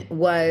movement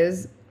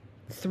was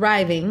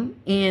thriving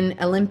in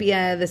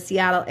Olympia, the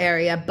Seattle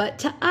area. But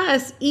to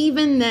us,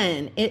 even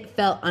then, it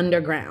felt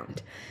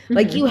underground. Mm-hmm.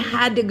 Like you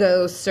had to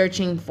go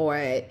searching for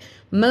it.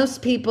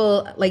 Most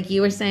people, like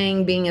you were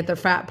saying, being at the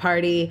frat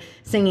party,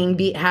 singing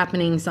beat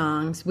happening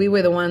songs. We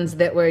were the ones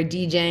that were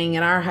DJing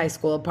at our high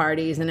school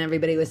parties and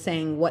everybody was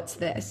saying, what's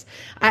this?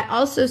 I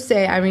also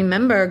say, I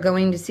remember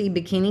going to see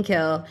Bikini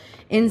Kill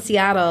in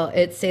Seattle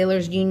at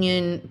Sailors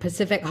Union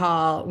Pacific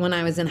Hall when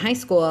I was in high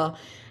school.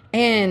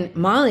 And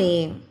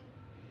Molly,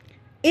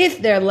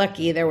 if they're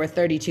lucky, there were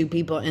 32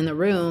 people in the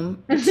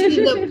room, to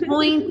the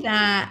point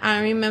that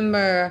I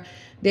remember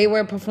they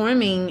were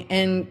performing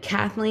and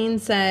Kathleen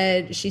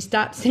said, she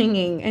stopped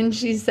singing and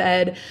she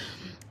said,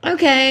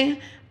 okay,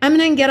 I'm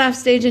going to get off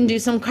stage and do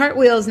some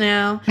cartwheels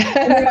now.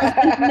 And there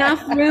was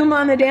enough room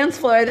on the dance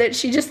floor that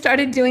she just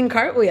started doing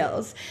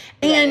cartwheels.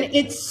 And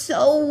it's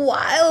so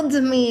wild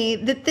to me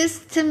that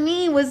this to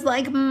me was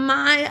like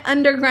my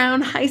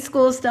underground high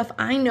school stuff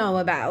I know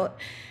about.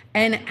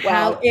 And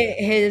how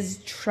it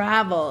has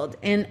traveled.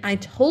 And I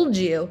told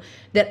you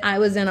that I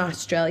was in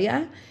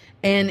Australia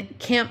and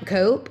Camp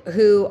Cope,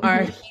 who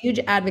are huge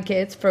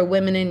advocates for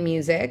women in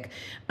music.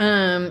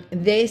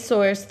 They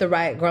sourced the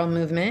Riot Grrrl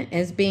movement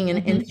as being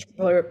an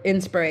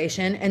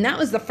inspiration. And that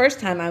was the first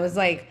time I was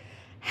like,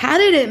 how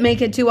did it make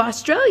it to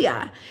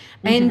Australia?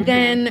 And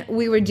then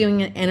we were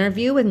doing an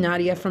interview with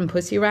Nadia from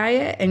Pussy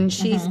Riot. And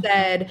she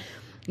said,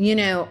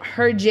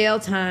 her jail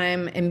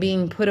time and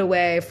being put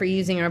away for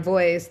using her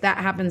voice, that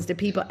happens to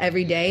people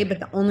every day. But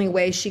the only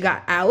way she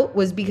got out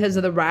was because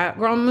of the Riot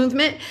Grrrl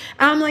movement.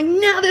 And I'm like,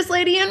 now this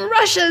lady in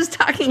Russia is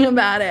talking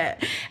about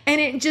it.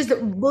 And it just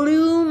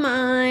blew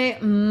my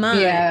mind.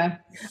 Yeah.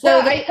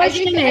 So the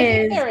question is, I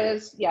think there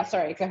is,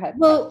 sorry, go ahead.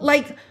 Well,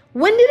 like,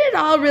 when did it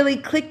all really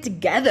click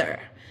together?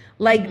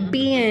 Like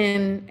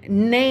being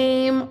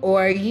name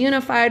or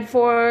unified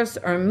force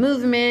or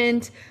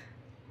movement.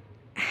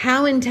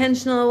 How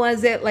intentional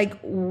was it? Like,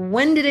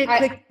 when did it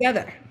click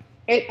together?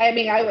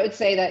 I would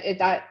say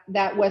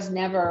that was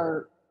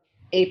never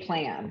a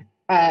plan.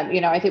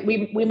 I think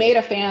we made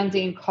a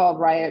fanzine called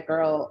Riot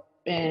Grrrl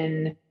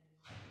in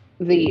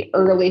the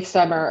early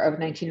summer of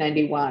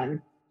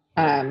 1991.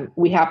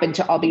 We happened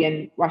to all be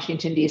in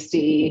Washington,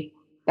 D.C.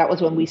 That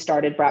was when we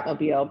started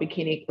Bratmobile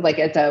Bikini, like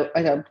as a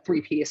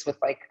 3-piece with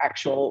like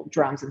actual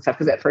drums and stuff.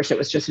 Because at first it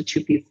was just a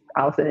 2-piece,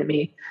 Allison and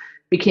me.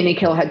 Bikini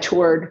Kill had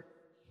toured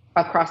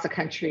across the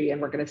country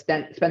and we're going to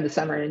spend the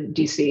summer in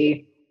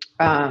DC.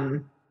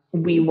 Allison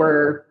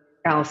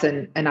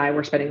and I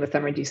were spending the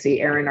summer in DC.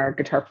 Aaron, our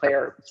guitar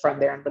player, was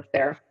from there and lived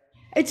there.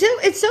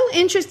 It's so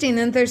interesting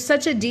that there's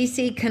such a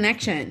DC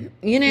connection,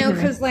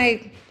 because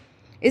like,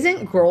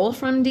 isn't Grrrl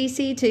from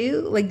DC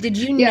too? Like, did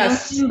you know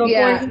him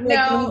before he moved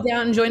out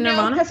and joined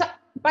Nirvana? Because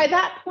by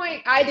that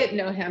point I didn't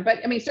know him, but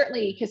I mean,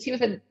 certainly because he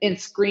was in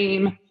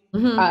Scream,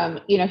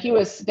 he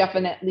was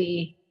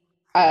definitely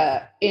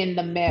in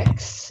the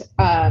mix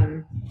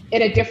in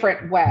a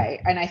different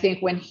way. And I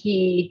think when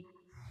he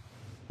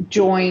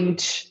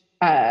joined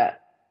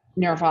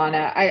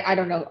Nirvana, I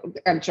don't know,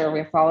 I'm sure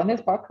we've followed his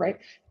book, right?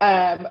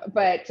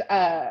 But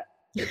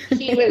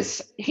he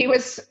was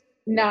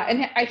not,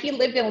 and he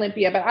lived in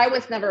Olympia, but I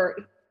was never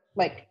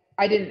like,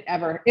 I didn't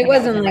ever. It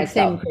wasn't like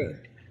same crew.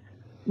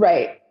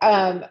 Right.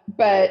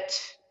 But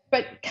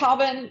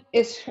Calvin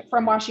is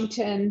from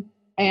Washington.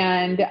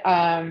 and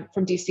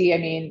from DC, I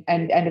mean,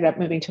 and ended up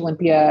moving to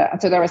Olympia.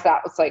 And so there was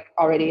that was like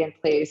already in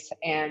place.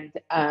 And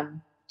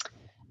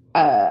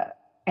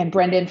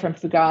Brendan from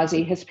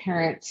Fugazi, his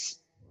parents,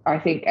 I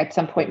think at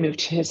some point moved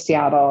to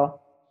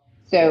Seattle.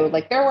 So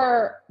like there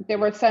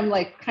were some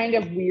like kind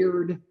of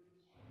weird,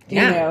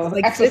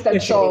 like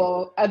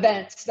existential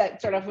events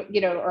that sort of,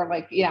 or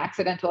like,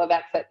 accidental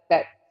events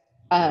that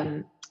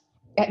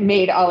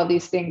made all of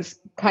these things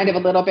kind of a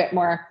little bit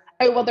more,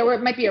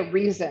 might be a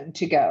reason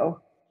to go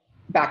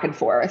back and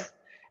forth.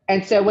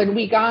 And so when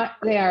we got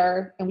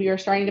there and we were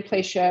starting to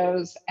play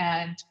shows,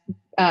 and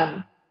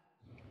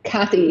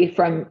Kathy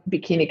from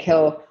Bikini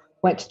Kill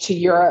went to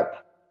Europe,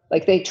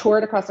 like they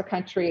toured across the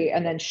country,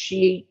 and then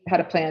she had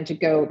a plan to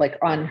go like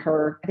on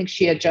her, I think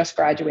she had just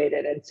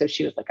graduated. And so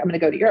she was like, I'm going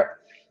to go to Europe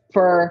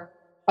for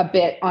a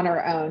bit on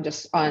her own,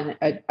 just on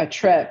a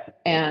trip.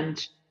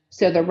 And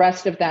so the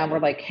rest of them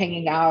were like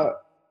hanging out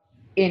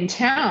in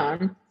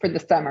town for the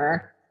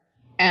summer.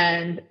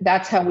 And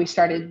that's how we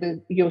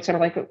started sort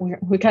of like,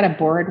 we kind of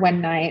bored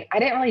one night. I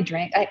didn't really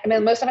drink. I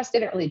mean, most of us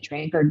didn't really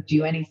drink or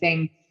do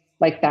anything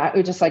like that. We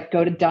would just like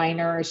go to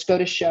diners, go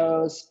to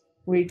shows.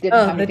 We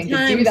didn't have anything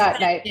to do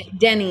that night.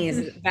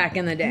 Denny's back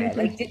in the day.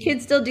 Like, did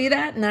kids still do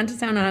that? Not to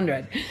sound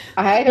 100.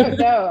 I don't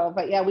know.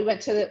 But yeah, we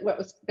went to what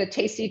was the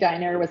Tasty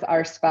Diner was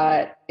our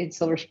spot in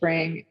Silver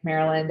Spring,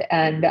 Maryland.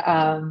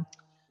 And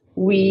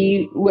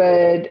we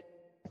would,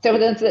 so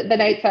the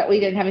nights that we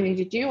didn't have anything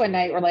to do one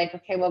night, we're like,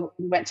 okay, well,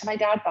 we went to my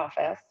dad's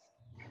office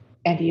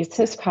and he used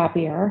his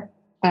copier.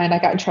 And I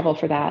got in trouble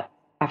for that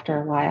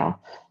after a while.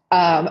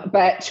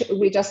 But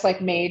we just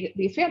like made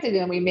these fancies,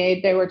 and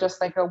they were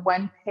just like a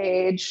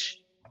 1-page,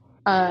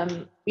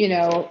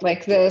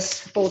 like this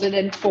folded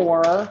in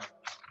 4.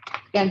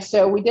 And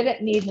so we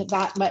didn't need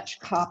that much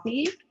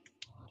copy.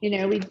 You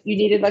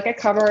needed like a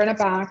cover and a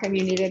back, and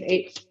you needed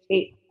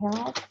eight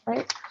panels,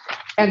 right?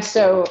 And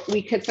so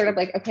we could sort of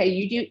like, okay,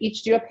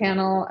 each do a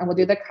panel and we'll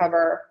do the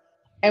cover.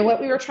 And what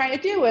we were trying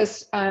to do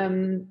was,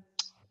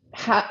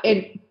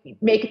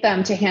 make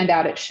them to hand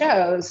out at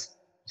shows,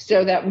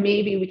 so that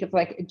maybe we could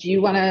like, do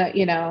you want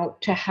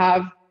to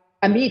have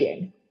a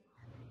meeting?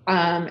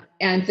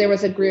 And there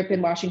was a group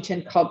in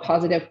Washington called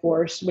Positive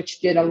Force, which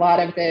did a lot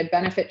of the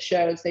benefit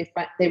shows. They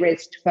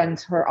raised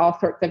funds for all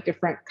sorts of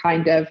different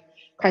kinds of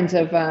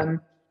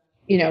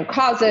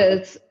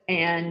causes.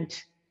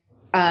 And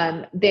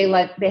they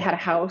had a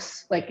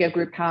house, like a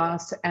group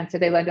house. And so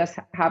they let us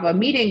have a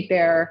meeting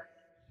there.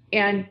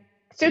 And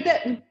so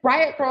that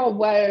Riot Grrrl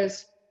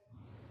was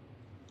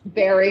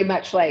very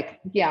much like,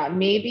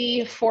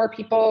 maybe 4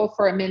 people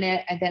for a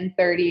minute, and then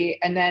 30,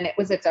 and then it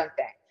was its own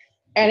thing.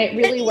 And it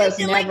really was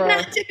never. Like,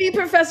 not to be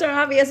Professor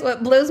Obvious,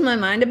 what blows my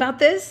mind about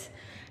this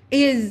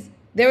is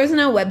there was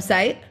no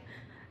website,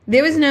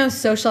 there was no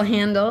social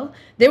handle,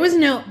 there was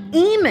no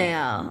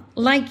email.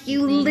 Like,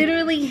 you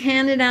literally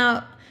handed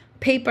out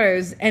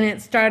papers, and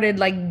it started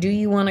like, do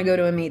you want to go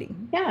to a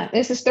meeting? Yeah,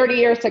 this is 30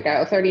 years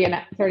ago,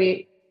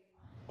 30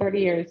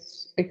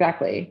 years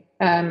exactly.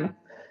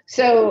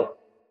 So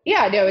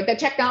yeah, no, the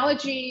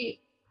technology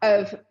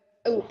of,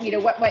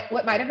 what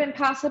might have been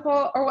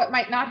possible or what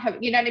might not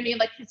have, you know what I mean?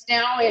 Like, it's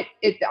now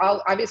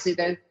obviously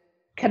the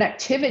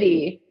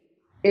connectivity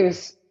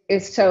is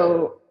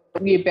so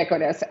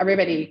ubiquitous.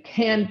 Everybody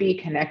can be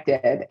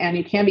connected, and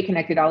you can be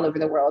connected all over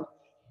the world.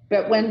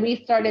 But when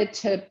we started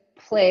to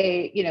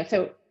play,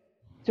 so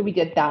we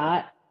did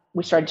that.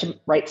 We started to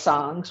write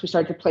songs, we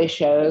started to play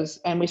shows,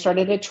 and we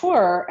started a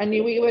tour, and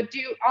we would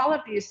do all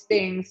of these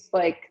things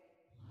like,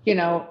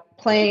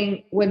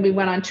 playing when we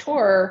went on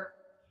tour,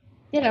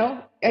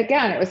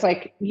 again, it was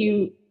like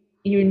you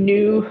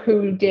knew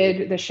who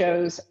did the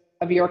shows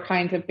of your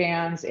kinds of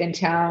bands in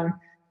town.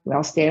 We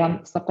all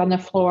slept on the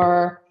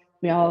floor.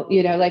 We all,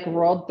 like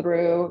rolled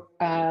through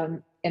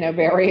in a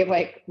very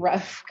like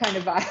rough kind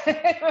of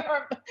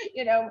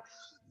vibe,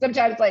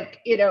 sometimes like,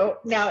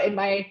 now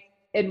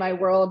in my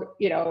world,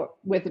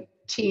 with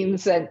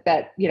teams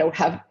that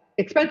have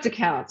expense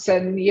accounts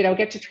and,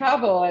 get to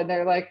travel, and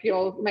they're like,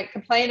 might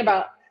complain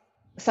about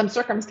some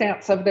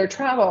circumstance of their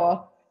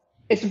travel.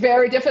 It's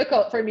very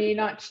difficult for me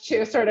not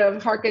to sort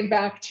of harken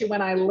back to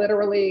when I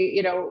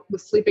literally,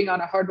 was sleeping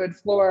on a hardwood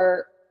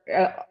floor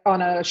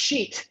on a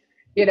sheet,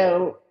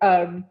 but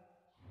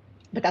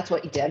that's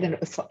what you did. And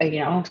it was,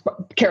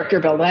 character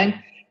building.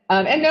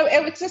 And no,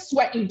 it was just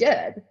what you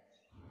did.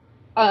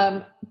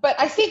 But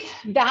I think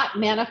that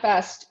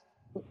manifest.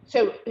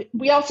 So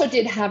we also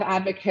did have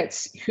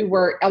advocates who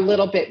were a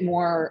little bit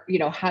more,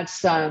 had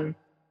some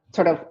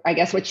sort of, I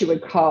guess, what you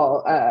would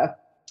call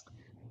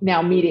now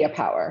media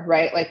power,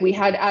 right? Like we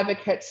had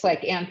advocates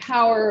like Ann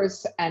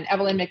Powers and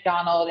Evelyn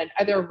McDonald and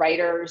other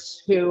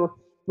writers who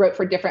wrote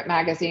for different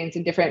magazines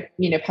and different,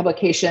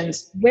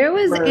 publications. Where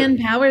was Ann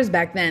Powers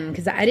back then?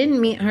 Because I didn't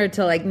meet her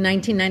till like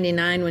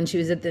 1999 when she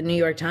was at the New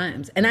York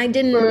Times, and I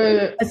didn't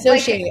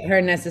associate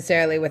her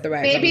necessarily with the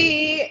Riot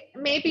Grrrl.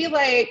 Maybe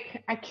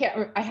like I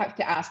have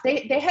to ask.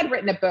 They had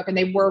written a book, and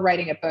they were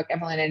writing a book,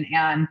 Evelyn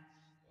and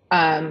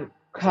Ann,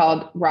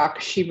 called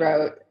Rock. She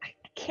wrote. I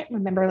can't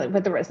remember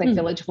whether it was like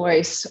Village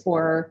Voice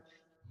or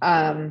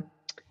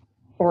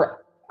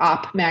or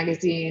Op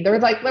magazine. There were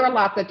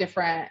lots of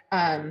different,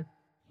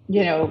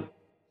 you know,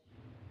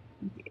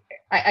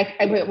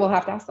 I will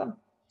have to ask them.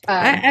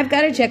 I've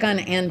got to check on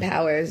Ann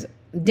Powers.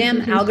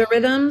 Damn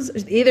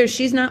algorithms. Either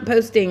she's not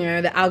posting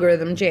or the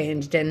algorithm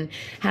changed and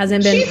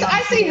hasn't been.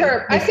 I see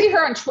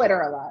her on Twitter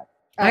a lot.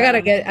 I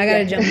gotta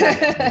jump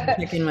back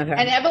and check in with her.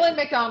 And Evelyn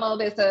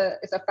McDonald is a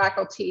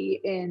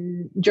faculty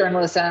in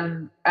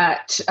journalism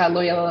at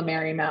Loyola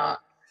Marymount.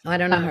 I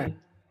don't know her.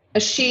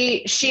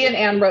 She and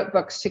Anne wrote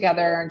books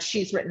together, and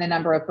she's written a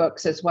number of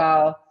books as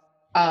well.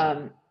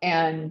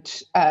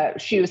 And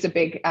she was a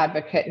big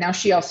advocate. Now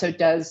she also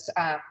does.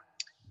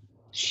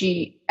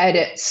 She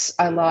edits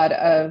a lot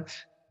of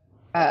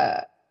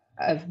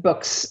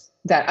books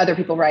that other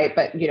people write,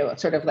 but you know,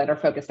 sort of that are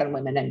focused on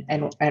women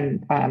and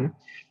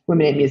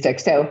women in music.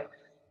 So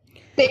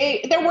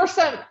there were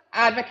some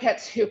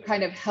advocates who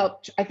kind of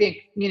helped, I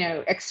think, you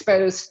know,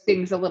 expose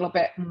things a little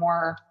bit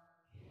more.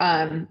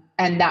 And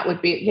that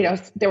would be, you know,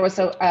 there was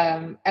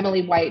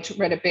Emily White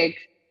read a big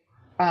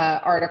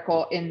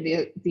article in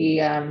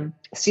the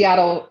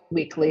Seattle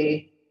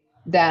Weekly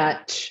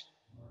that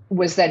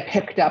was then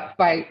picked up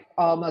by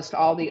almost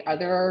all the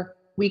other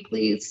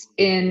weeklies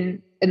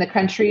in the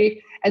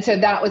country. And so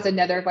that was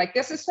another, like,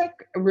 this is like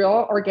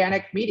real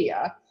organic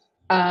media.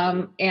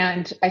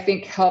 And I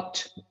think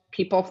helped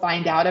people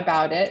find out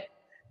about it.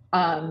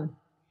 And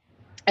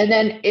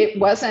then it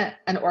wasn't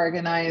an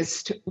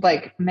organized,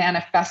 like,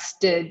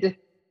 manifested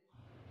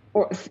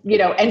or, you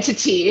know,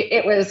 entity.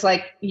 It was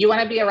like, you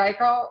want to be a Riot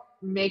Grrrl?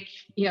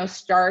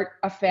 Start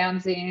a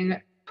fanzine,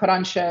 put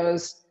on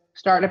shows,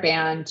 start a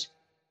band,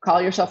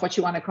 call yourself what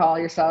you want to call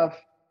yourself,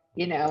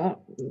 you know,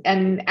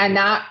 and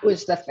that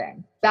was the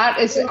thing. That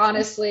is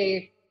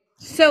honestly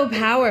so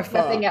powerful.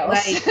 Nothing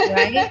else. Like,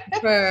 right?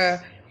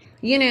 For,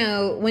 you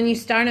know, when you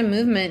start a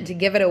movement, to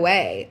give it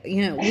away.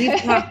 You know, we've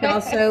talked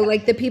also,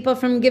 like, the people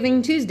from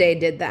Giving Tuesday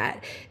did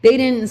that. They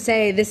didn't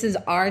say this is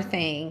our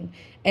thing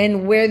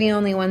and we're the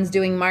only ones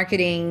doing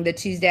marketing the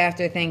Tuesday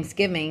after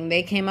Thanksgiving.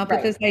 They came up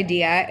with this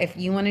idea. If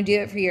you want to do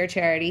it for your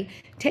charity,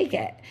 take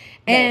it.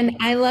 And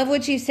I love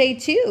what you say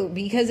too,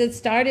 because it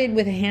started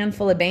with a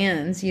handful of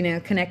bands, you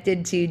know,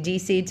 connected to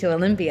DC to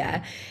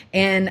Olympia.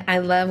 And I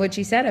love what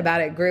you said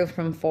about it grew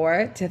from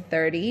 4 to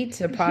 30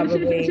 to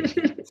probably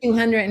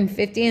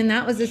 250. And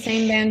that was the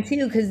same band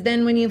too. Because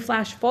then when you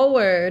flash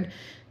forward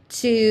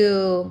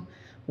to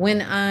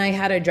when I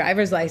had a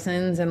driver's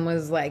license and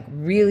was like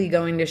really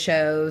going to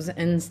shows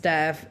and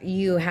stuff,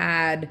 you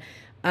had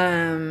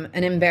an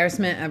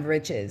embarrassment of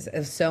riches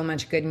of so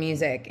much good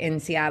music in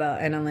Seattle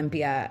and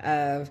Olympia,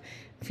 of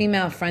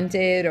female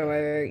fronted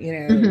or, you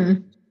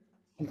know,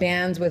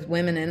 bands with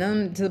women in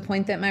them, to the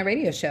point that my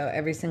radio show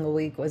every single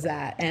week was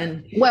that.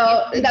 And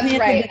well, that's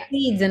right. The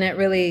seeds, and it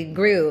really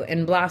grew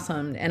and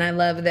blossomed. And I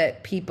love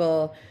that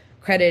people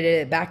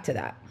credited it back to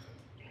that.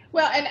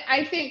 Well, and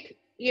I think,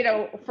 you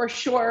know, for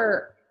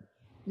sure,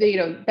 you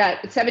know,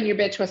 that 7 Year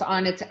Bitch was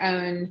on its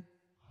own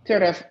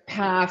sort of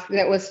path.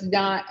 That was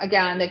not,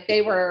 again, like,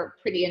 they were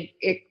pretty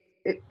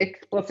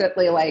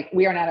explicitly like,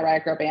 we are not a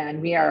Riot Grrrl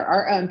band. We are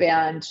our own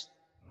band.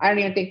 I don't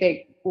even think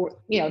they were,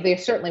 you know, they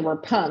certainly were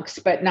punks,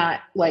 but not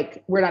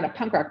like, we're not a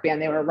punk rock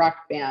band. They were a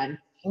rock band.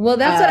 Well,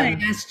 that's what I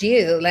asked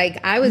you. Like,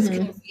 I was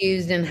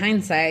confused in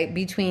hindsight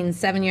between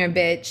 7 Year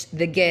Bitch,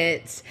 The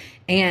Gits,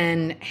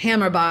 and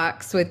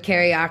Hammerbox with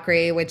Carrie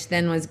Ockery, which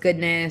then was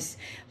Goodness.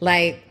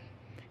 Like,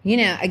 you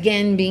know,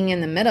 again, being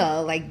in the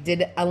middle, like,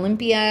 did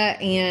Olympia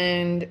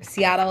and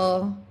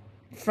Seattle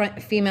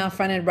female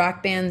fronted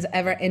rock bands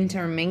ever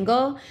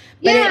intermingle?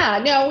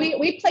 But no,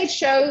 we played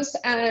shows,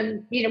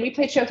 you know, we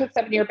played shows with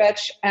 7 Year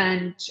Bitch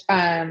and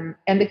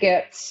the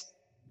Gits.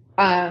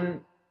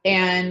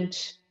 And,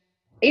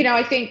 you know,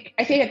 I think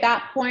at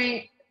that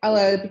point,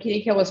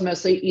 Bikini Kill was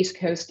mostly East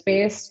Coast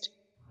based.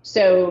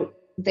 So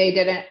they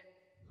didn't,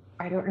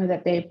 I don't know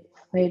that they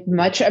played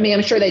much. I mean,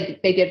 I'm sure they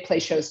did play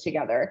shows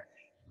together.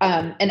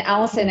 And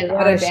Allison and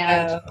our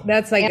band,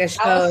 that's like a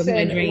show of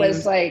my dreams.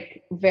 Was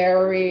like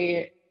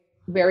very,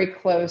 very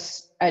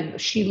close,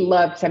 and she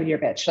loved 7 Year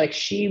Bitch. Like,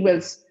 she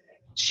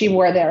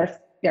wore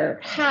their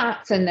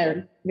hats and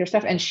their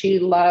stuff, and she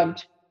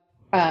loved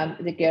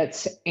the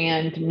Gits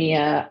and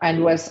Mia,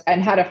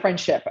 and had a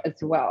friendship as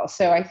well.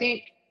 So I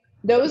think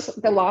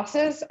the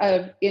losses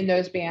in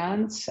those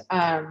bands,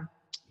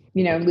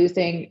 you know,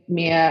 losing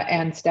Mia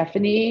and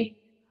Stephanie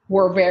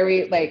were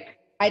very, like,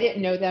 I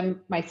didn't know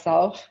them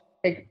myself.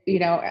 You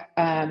know,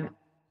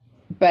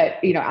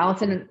 but, you know,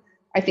 Allison,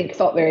 I think,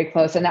 felt very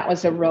close, and that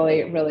was a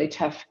really, really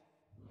tough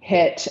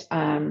hit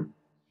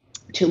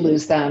to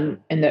lose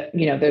them. And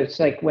you know, there's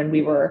like, when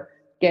we were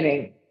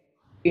getting,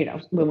 you know,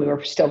 when we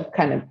were still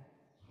kind of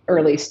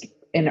early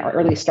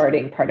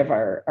starting part of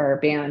our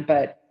band,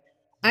 but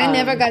I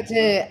never got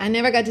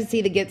to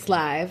see the Gits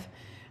live.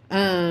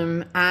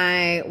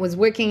 I was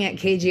working at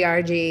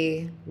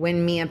KGRG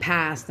when Mia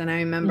passed, and I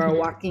remember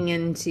walking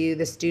into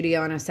the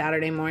studio on a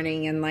Saturday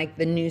morning, and like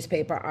the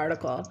newspaper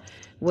article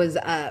was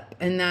up,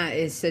 and that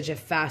is such a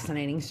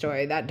fascinating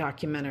story, that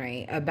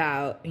documentary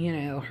about, you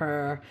know,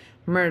 her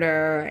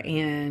murder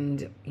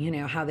and,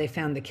 how they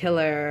found the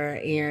killer,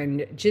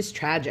 and just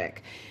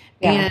tragic.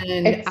 Yeah,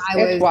 And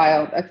it's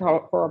wild. It's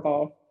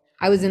horrible.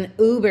 I was an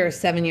uber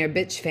 7-year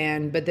bitch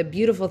fan, but the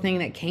beautiful thing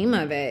that came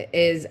of it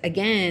is,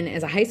 again,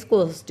 as a high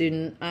school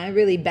student, I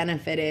really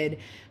benefited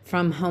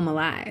from Home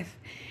Alive.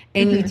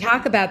 And you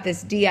talk about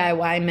this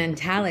DIY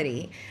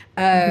mentality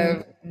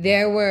of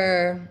there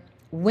were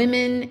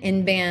women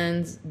in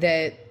bands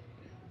that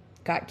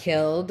got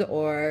killed,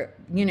 or,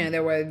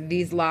 there were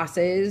these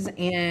losses.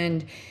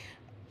 And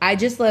I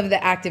just love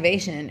the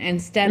activation.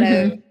 Instead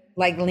of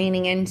like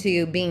leaning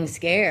into being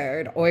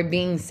scared or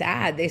being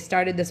sad, they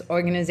started this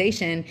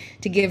organization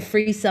to give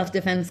free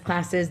self-defense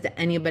classes to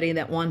anybody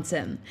that wants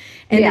them.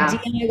 And the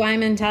DIY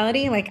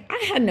mentality, like, I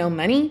had no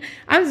money.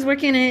 I was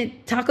working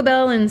at Taco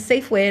Bell and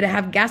Safeway to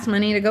have gas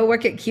money to go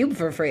work at Cube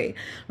for free,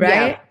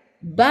 right? Yeah.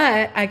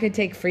 But I could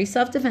take free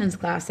self-defense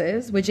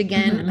classes, which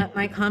again, up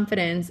my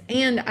confidence.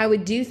 And I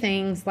would do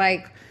things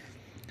like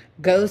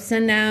go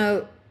send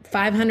out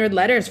 500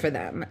 letters for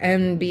them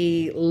and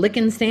be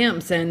licking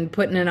stamps and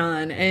putting it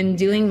on and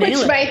doing mailers.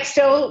 Which might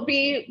still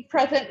be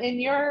present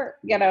in your,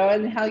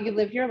 and how you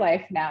live your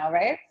life now,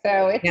 right?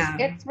 So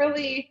it's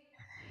really,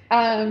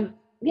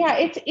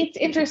 it's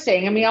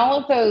interesting. I mean, all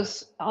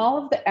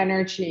of the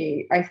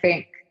energy, I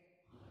think,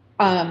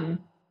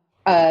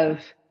 of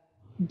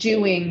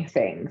doing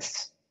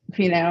things,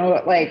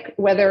 like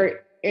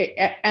whether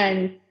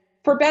and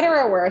for better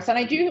or worse. And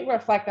I do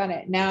reflect on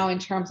it now in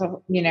terms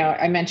of,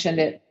 I mentioned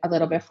it a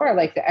little before,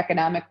 like the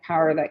economic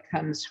power that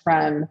comes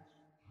from,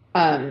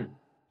 and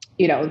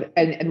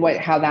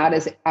how that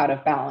is out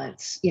of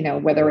balance,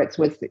 whether it's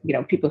with,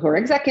 people who are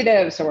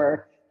executives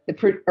or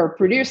or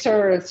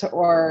producers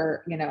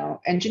or,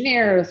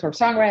 engineers or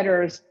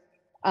songwriters,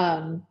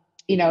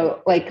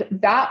 like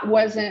that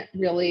wasn't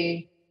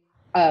really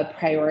a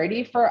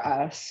priority for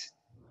us,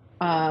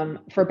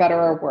 for better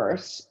or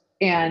worse.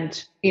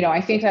 And,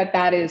 I think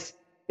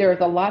there's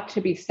a lot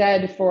to be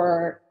said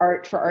for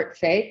art's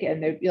sake,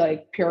 and the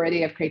like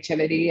purity of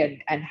creativity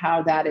and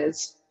how that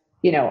is,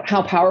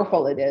 how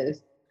powerful it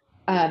is.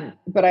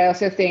 But I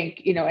also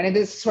think, and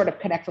this sort of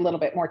connects a little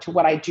bit more to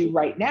what I do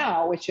right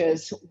now, which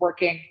is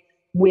working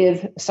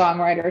with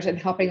songwriters and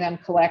helping them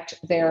collect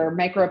their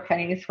micro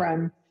pennies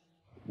from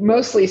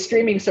mostly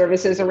streaming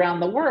services around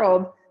the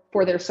world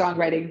for their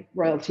songwriting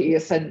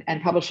royalties and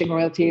publishing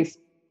royalties.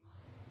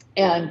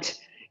 And,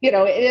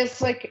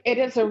 it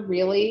is a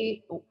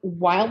really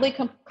wildly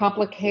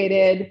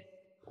complicated,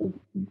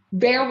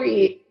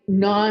 very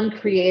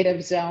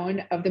non-creative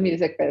zone of the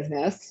music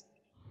business.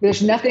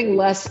 There's nothing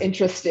less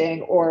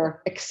interesting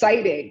or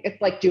exciting.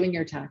 It's like doing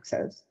your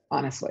taxes,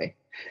 honestly.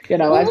 Well,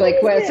 what was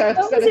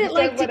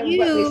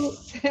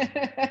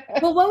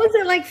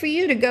it like for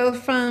you to go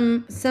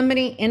from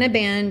somebody in a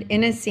band,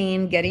 in a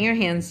scene, getting your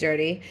hands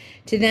dirty,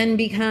 to then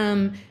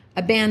become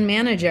a band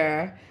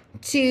manager,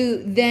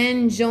 to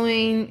then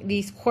join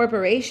these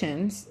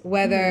corporations,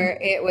 whether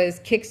it was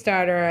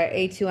Kickstarter or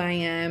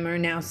A2IM or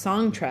now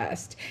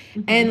Songtrust,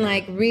 and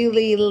like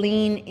really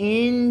lean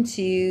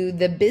into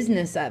the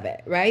business of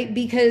it, right?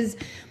 Because,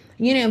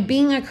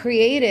 being a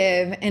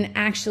creative and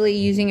actually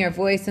using your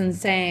voice and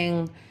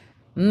saying,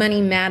 money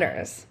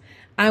matters.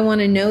 I want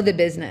to know the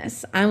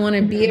business. I want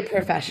to be a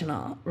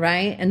professional,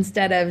 right?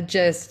 Instead of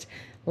just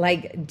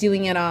like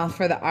doing it all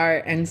for the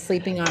art and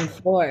sleeping on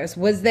floors.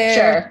 Was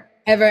there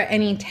ever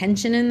any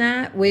tension in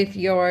that with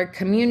your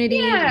community?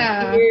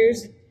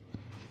 Peers?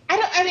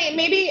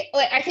 Maybe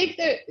like, I think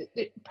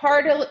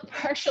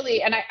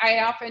partially, and I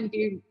often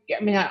do,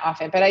 not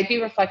often, but I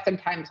do reflect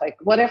sometimes, like,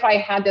 what if I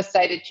had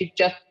decided to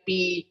just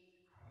be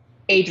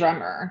a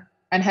drummer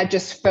and had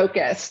just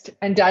focused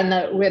and done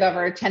the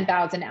whatever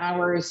 10,000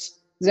 hours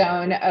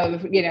zone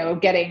of,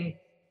 getting,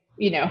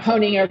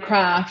 honing your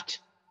craft,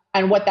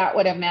 and what that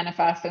would have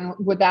manifested, and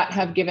would that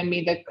have given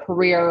me the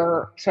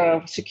career sort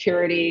of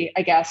security,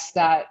 I guess,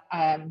 that,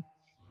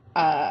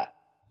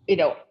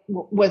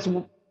 was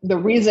the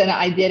reason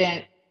I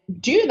didn't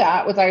do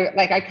that. Was I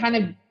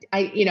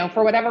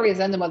for whatever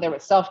reason, whether it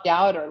was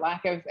self-doubt or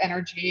lack of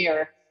energy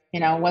or,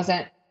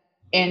 wasn't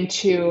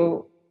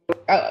into,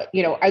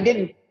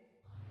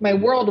 my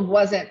world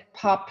wasn't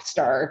pop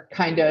star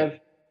kind of,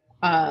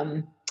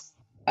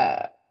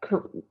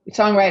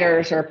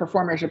 songwriters or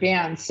performers or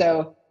bands.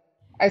 So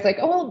I was like,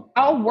 oh, well,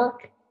 I'll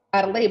work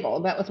at a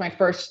label. That was my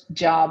first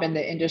job in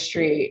the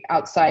industry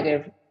outside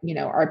of,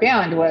 our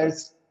band.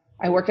 Was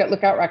I worked at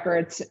Lookout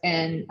Records,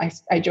 and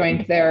I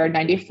joined there in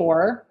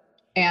 94.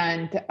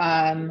 And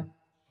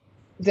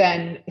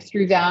then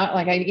through that,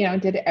 like I,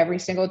 did every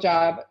single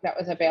job that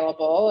was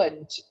available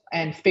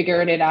and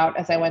figured it out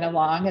as I went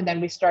along. And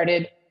then we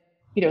started,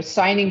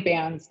 signing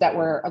bands that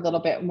were a little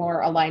bit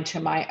more aligned to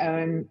my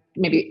own,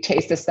 maybe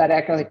taste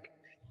aesthetic,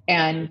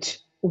 and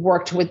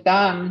worked with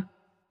them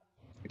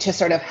to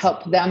sort of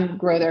help them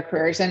grow their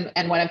careers.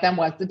 And one of them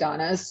was the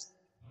Donnas,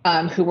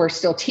 who were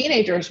still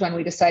teenagers when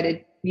we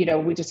decided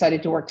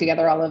to work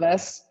together, all of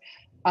us.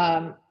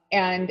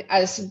 And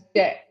as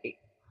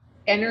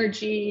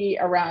energy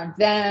around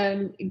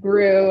them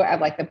grew, and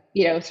like the,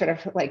 you know, sort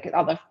of like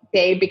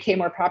they became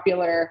more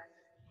popular,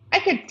 I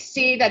could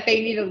see that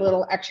they needed a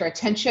little extra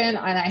attention, and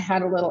I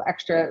had a little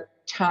extra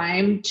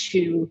time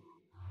to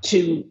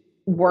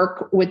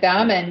work with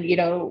them. And, you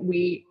know,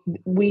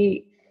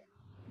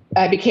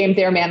 I became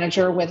their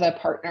manager with a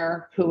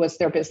partner who was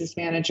their business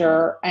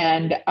manager.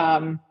 And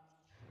that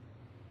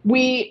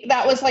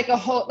was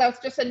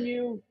just a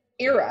new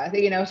era,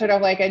 you know, sort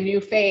of like a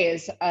new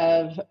phase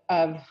of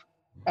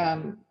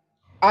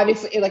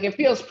obviously, like, it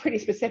feels pretty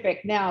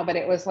specific now, but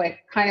it was like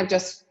kind of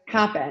just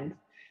happened.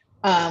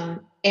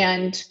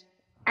 And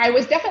I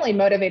was definitely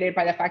motivated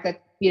by the fact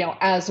that, you know,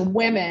 as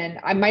women,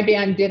 my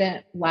band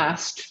didn't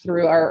last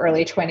through our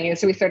early 20s.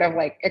 So we sort of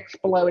like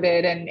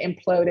exploded and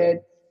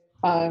imploded.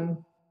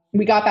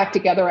 We got back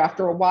together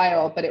after a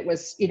while, but it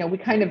was, you know, we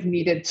kind of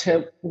needed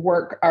to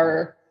work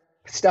our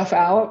stuff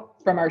out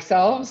from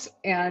ourselves.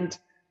 And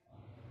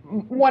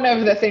one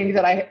of the things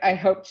that I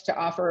hoped to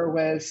offer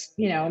was,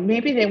 you know,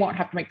 maybe they won't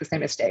have to make the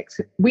same mistakes.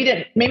 Maybe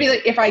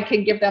if I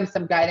could give them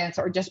some guidance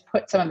or just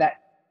put some of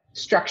that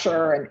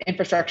structure and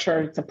infrastructure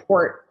and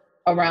support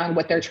around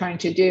what they're trying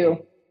to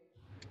do,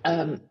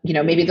 you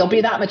know, maybe they'll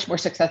be that much more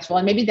successful,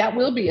 and maybe that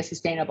will be a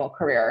sustainable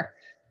career.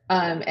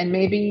 And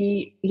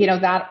maybe, you know,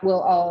 that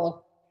will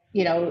all,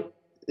 you know,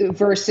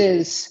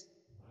 versus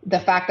the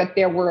fact that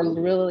there were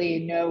really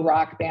no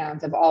rock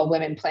bands of all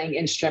women playing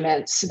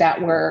instruments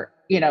that were,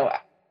 you know,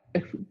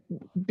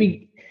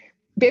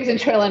 Babes in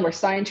Toyland were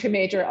signed to a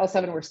major,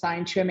 L7 were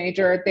signed to a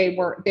major.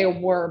 There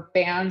were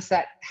bands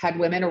that had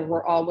women, or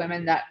were all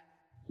women, that,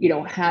 you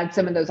know, had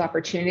some of those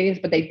opportunities,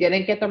 but they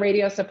didn't get the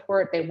radio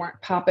support. They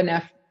weren't pop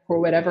enough for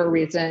whatever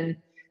reason.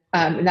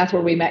 And that's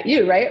where we met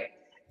you, right?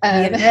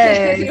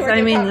 Yes.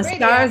 I mean, the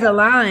stars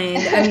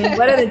aligned. I mean,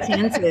 what are the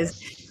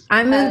chances?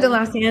 I moved to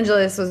Los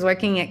Angeles, was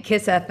working at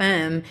Kiss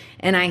FM,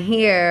 and I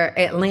hear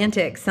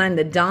Atlantic signed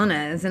the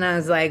Donnas, and I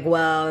was like,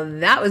 well,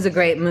 that was a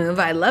great move.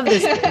 I love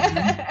this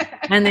band.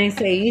 And they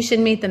say, you should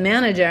meet the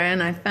manager,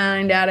 and I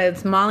find out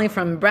it's Molly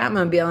from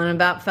Bratmobile, and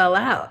about fell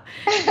out.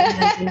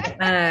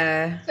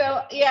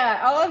 So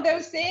yeah, all of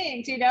those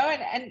things, you know,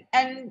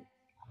 and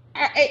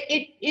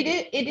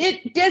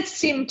it did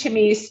seem to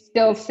me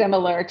still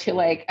similar to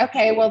like,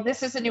 okay, well,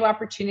 this is a new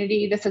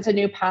opportunity. This is a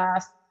new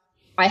path.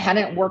 I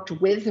hadn't worked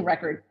with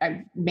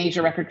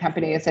major record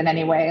companies in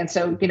any way. And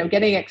so, you know,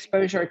 getting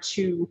exposure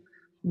to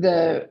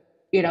the,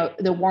 you know,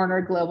 the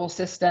Warner global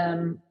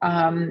system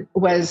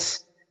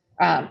was,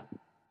 I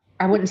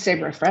wouldn't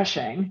say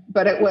refreshing,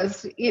 but it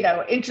was, you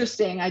know,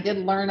 interesting. I did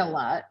learn a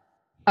lot.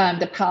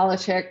 The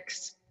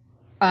politics,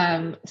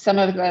 some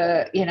of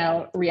the, you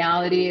know,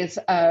 realities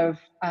of,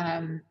 you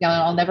know,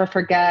 I'll never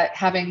forget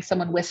having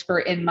someone whisper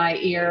in my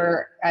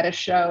ear at a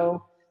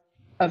show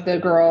of the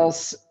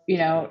girls, you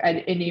know,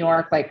 in New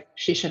York, like,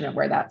 she shouldn't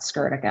wear that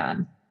skirt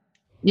again,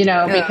 you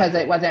know, because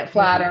it wasn't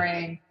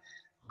flattering,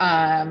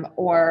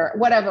 or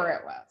whatever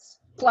it was.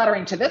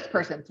 Flattering to this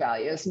person's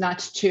values, not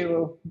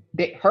to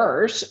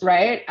hers,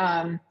 right?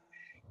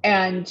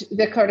 And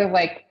the kind of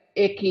like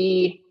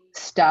icky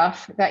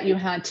stuff that you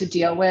had to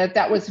deal with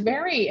that was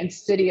very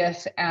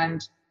insidious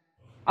and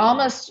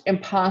almost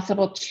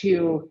impossible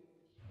to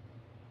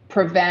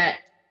prevent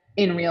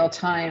in real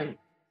time.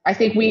 I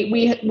think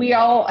we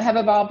all have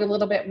evolved a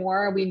little bit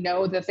more. We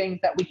know the things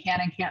that we can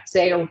and can't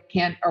say, or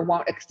can't or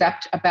won't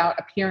accept about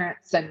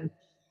appearance and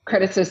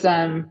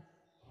criticism,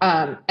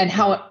 and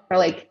how,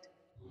 like,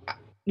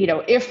 you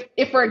know, if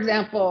for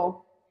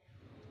example,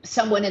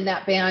 someone in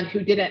that band who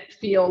didn't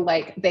feel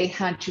like they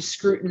had to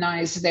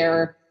scrutinize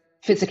their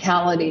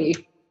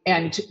physicality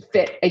and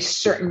fit a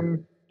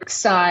certain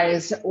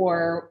size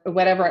or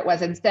whatever it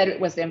was, instead it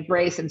was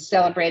embraced and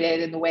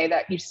celebrated in the way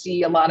that you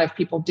see a lot of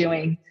people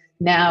doing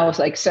now,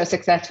 like so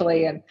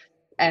successfully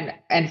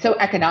and so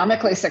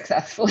economically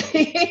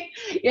successfully,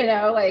 you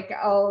know, like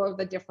all of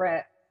the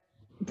different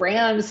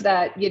brands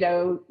that, you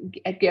know,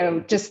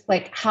 just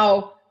like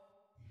how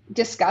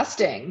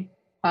disgusting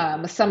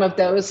some of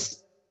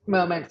those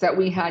moments that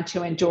we had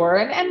to endure.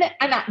 And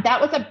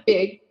that was a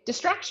big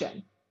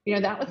distraction. You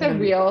know, that was a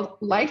real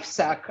life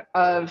suck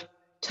of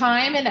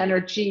time and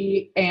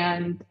energy.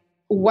 And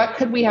what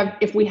could we have,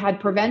 if we had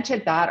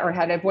prevented that or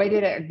had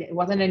avoided it, it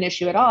wasn't an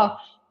issue at all.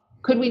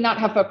 Could we not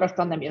have focused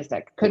on the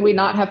music? Could we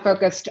not have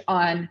focused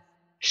on,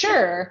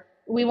 sure,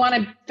 we want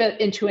to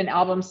fit into an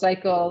album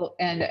cycle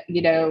and,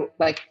 you know,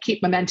 like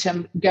keep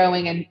momentum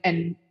going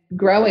and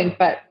growing,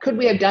 but could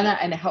we have done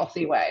that in a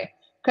healthy way?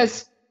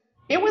 Because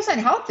it wasn't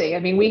healthy. I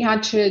mean, we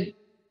had to,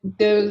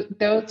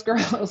 those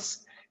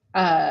girls,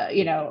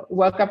 you know,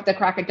 woke up at the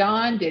crack of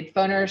dawn, did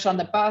phoners on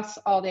the bus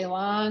all day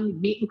long,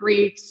 meet and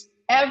greets,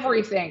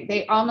 everything.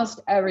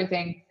 Almost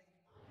everything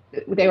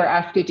they were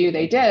asked to do,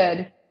 they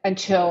did,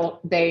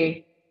 until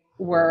they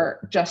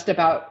were just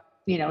about,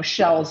 you know,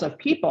 shells of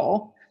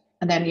people.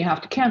 And then you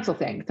have to cancel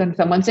things and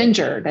someone's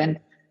injured. And,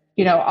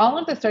 you know, all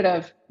of the sort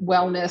of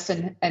wellness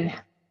and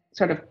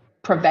sort of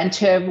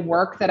preventive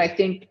work that I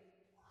think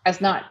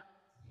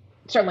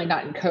certainly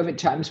not in COVID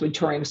times when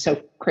touring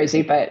so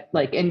crazy, but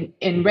like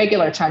in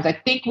regular times, I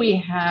think we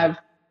have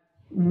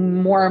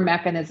more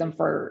mechanism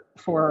for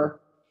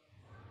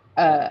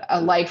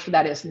a life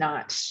that is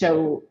not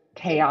so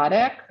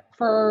chaotic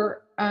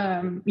for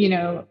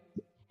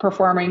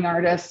performing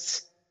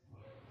artists.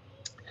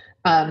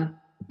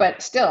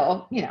 But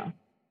still,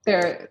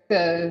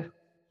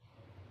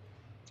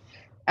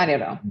 I don't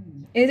know.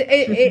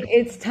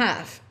 It's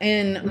tough.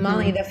 And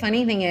Molly, the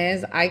funny thing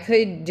is, I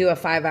could do a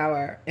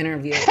 5-hour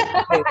interview.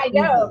 I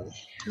know.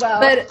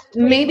 Well, but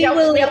maybe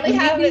we'll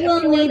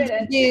need minutes.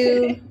 to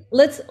do.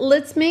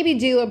 Let's maybe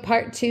do a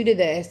part 2 to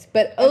this.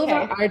 But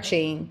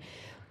overarching,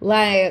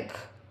 like,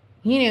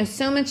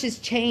 so much has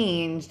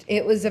changed.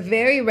 It was a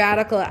very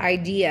radical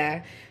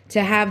idea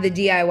to have the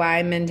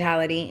DIY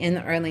mentality in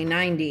the early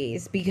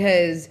 90s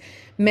because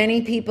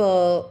many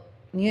people,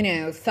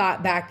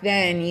 thought back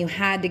then you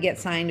had to get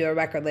signed to a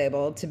record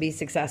label to be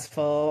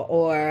successful,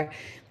 or,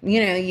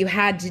 you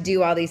had to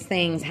do all these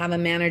things, have a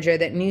manager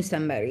that knew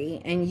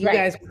somebody. And you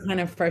guys were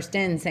kind of first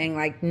in saying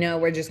like, no,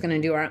 we're just going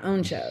to do our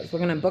own shows. We're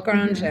going to book our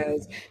own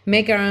shows,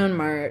 make our own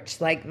merch,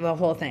 like the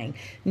whole thing.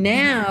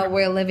 Now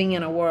we're living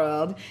in a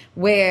world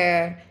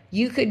where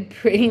you could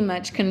pretty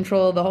much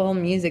control the whole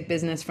music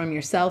business from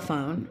your cell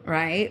phone,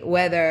 right?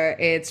 Whether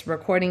it's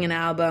recording an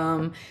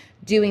album,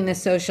 doing the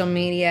social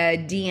media,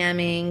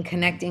 DMing,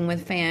 connecting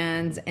with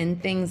fans,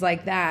 and things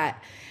like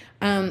that.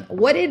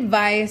 What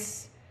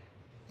advice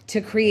to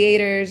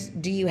creators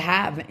do you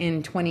have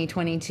in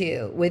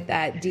 2022 with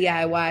that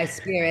DIY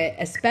spirit,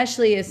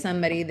 especially as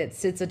somebody that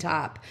sits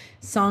atop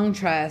Song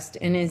Trust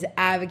and is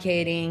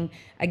advocating,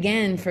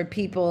 again, for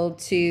people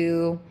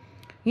to,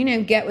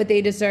 get what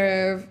they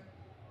deserve,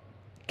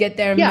 get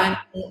their money,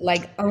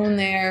 like own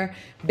their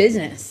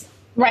business?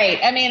 Right.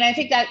 I mean, I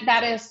think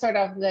that is sort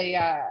of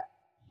the,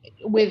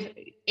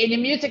 in the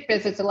music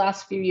business the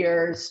last few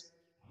years,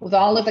 with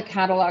all of the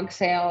catalog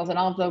sales and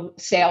all of the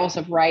sales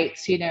of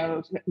rights,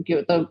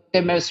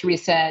 the most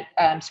recent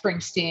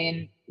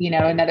Springsteen,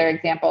 another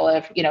example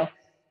of,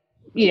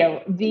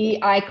 the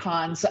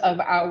icons of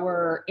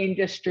our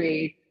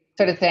industry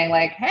sort of thing,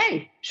 like,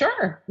 hey,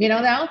 sure,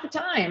 now's the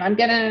time. I'm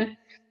gonna,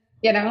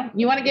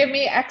 you want to give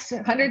me X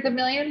hundreds of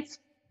millions?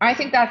 I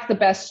think that's the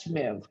best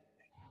move.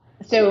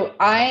 So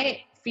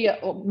I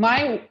feel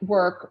my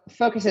work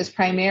focuses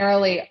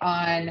primarily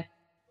on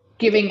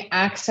giving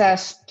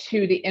access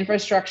to the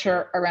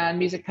infrastructure around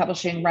music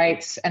publishing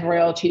rights and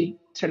royalty,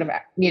 sort of,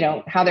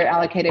 how they're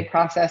allocated,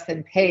 processed,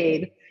 and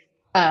paid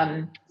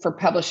for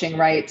publishing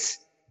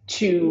rights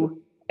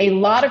to a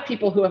lot of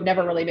people who have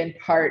never really been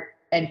part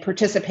and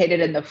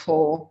participated in the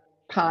full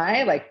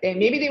pie. Like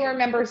maybe they were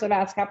members of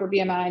ASCAP or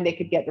BMI and they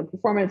could get their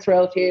performance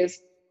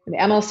royalties. And the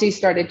MLC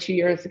started 2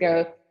 years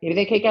ago. Maybe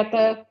they could get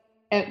their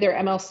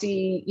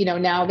MLC,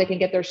 now they can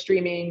get their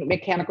streaming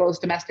mechanicals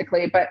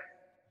domestically. But,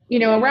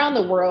 around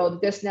the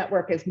world, this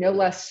network is no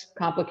less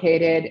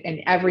complicated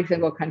in every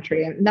single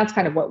country. And that's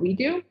kind of what we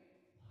do.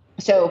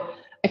 So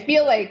I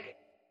feel like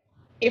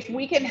if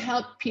we can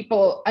help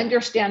people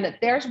understand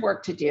that there's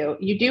work to do,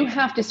 you do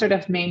have to sort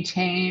of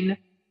maintain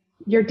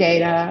your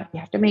data. You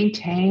have to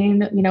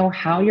maintain,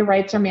 how your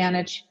rights are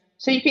managed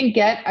so you can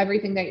get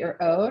everything that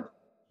you're owed.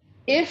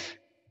 If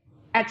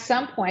at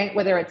some point,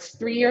 whether it's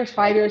 3 years,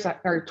 5 years,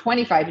 or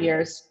 25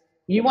 years,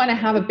 you want to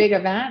have a big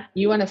event,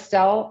 you want to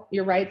sell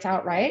your rights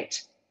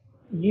outright,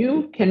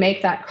 you can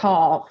make that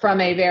call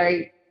from a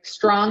very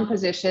strong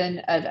position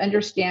of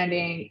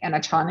understanding and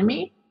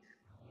autonomy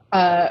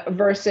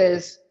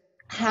versus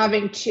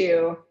having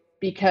to,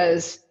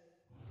 because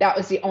that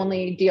was the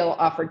only deal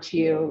offered to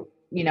you,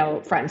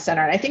 front and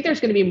center. And I think there's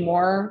going to be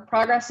more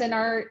progress in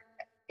our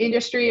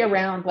industry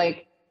around,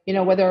 like,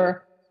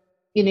 whether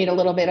you need a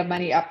little bit of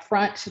money up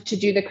front to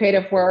do the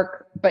creative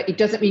work, but it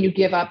doesn't mean you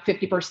give up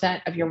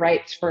 50% of your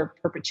rights for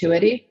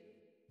perpetuity.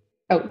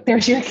 Oh,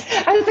 there's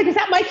I was like, is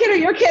that my kid or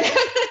your kid?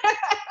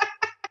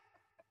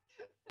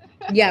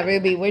 Yeah,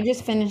 Ruby, we're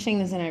just finishing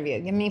this interview.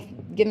 Give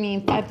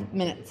me 5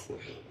 minutes.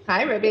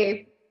 Hi,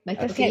 Ruby. Nice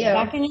to see you.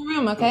 Back in your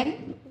room, okay?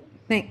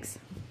 Thanks.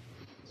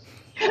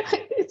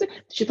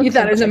 You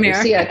thought it was a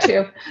mirror. Yeah,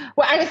 too.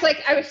 Well, I was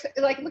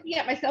like looking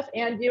at myself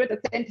and you at the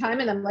same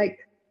time, and I'm like,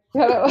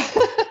 oh,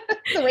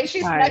 the way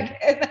she's snuck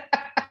in.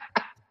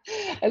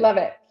 I love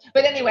it.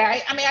 But anyway,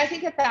 I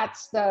think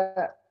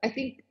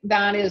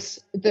that is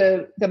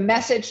the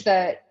message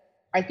that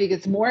I think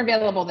is more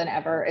available than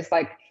ever. Is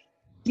like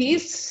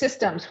these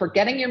systems for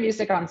getting your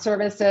music on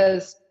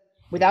services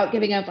without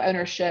giving up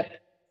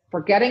ownership,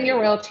 for getting your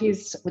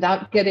royalties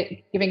without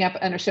giving up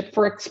ownership,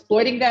 for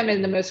exploiting them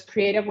in the most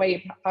creative way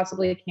you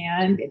possibly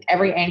can in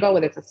every angle,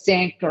 whether it's a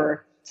sync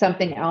or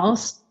something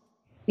else.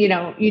 You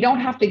don't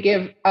have to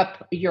give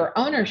up your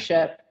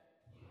ownership.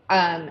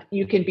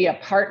 You can be a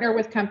partner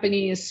with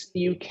companies.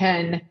 You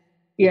can,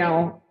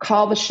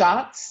 call the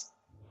shots.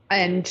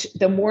 And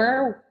the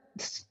more,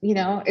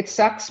 it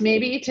sucks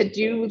maybe to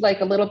do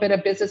like a little bit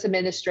of business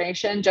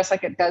administration, just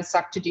like it does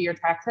suck to do your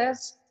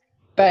taxes.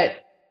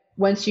 But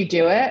once you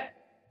do it,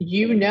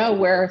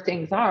 where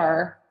things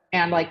are,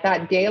 and like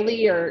that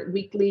daily or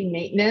weekly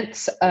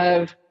maintenance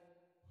of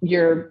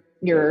your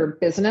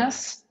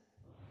business,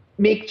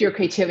 make your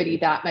creativity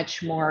that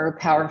much more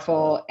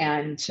powerful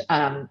and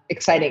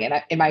exciting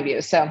in my view.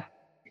 So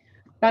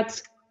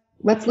let's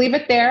leave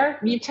it there.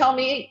 You tell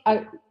me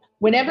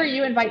whenever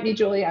you invite me,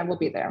 Julie, I will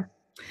be there.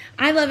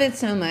 I love it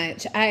so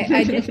much.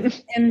 I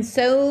just am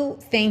so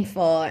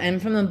thankful,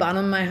 and from the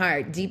bottom of my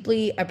heart,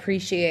 deeply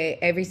appreciate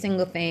every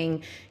single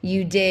thing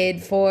you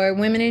did for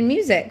women in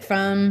music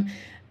from,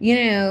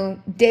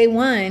 day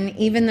one.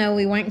 Even though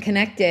we weren't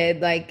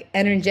connected, like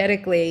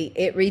energetically,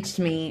 it reached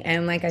me,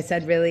 and like I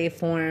said, really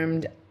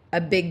formed a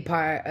big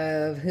part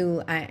of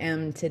who I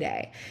am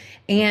today.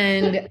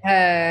 And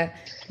well,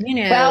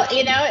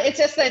 it's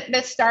just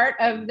the start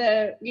of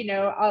the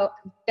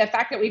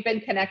fact that we've been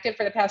connected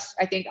for the past,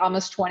 I think,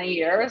 almost 20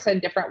 years in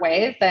different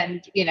ways.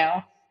 And,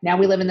 now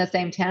we live in the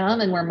same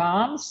town and we're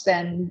moms,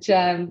 and,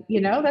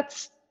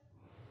 there's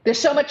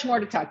so much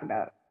more to talk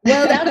about.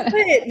 Well,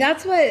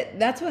 that's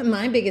what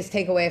my biggest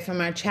takeaway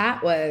from our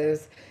chat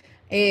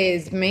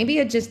is maybe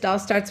it just all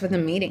starts with a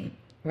meeting,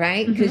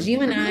 right? Because you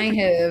and I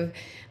have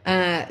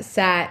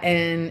sat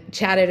and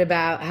chatted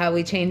about how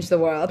we change the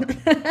world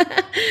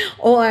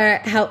or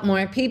help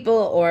more people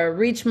or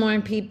reach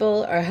more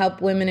people or help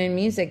women in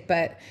music.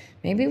 But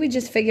maybe we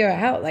just figure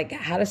out like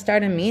how to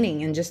start a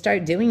meeting and just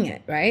start doing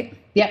it, right?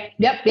 Yep.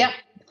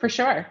 For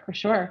sure.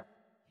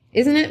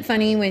 Isn't it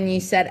funny when you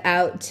set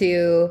out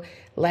to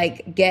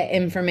like get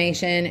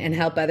information and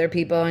help other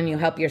people and you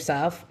help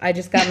yourself? I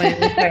just got my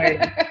own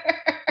started.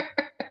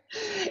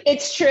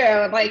 It's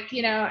true. Like,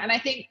 and I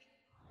think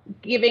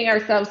giving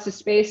ourselves the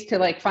space to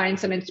like find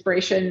some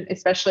inspiration,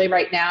 especially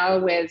right now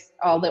with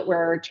all that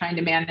we're trying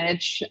to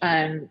manage,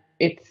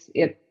 it's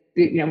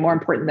more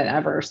important than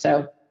ever.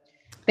 So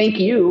thank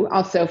you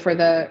also for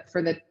the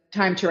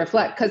time to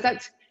reflect, because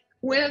that's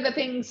one of the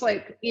things,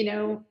 like,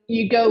 you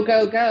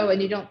go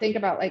and you don't think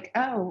about like,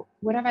 oh,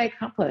 what have I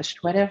accomplished?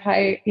 What have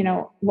I,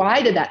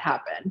 why did that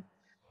happen?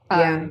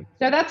 Yeah.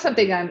 So that's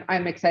something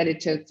I'm excited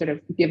to sort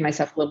of give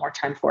myself a little more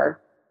time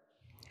for.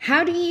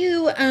 How do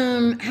you,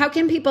 how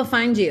can people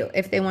find you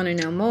if they want to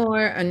know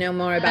more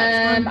about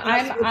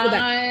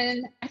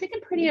I think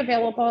I'm pretty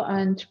available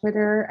on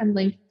Twitter and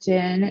LinkedIn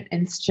and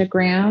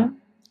Instagram.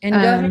 And go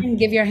ahead and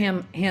give your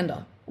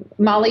handle.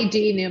 Molly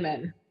D.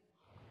 Neuman.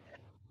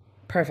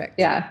 Perfect.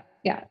 Yeah.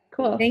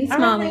 Cool. Thanks,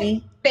 Molly.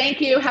 Right.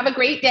 Thank you. Have a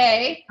great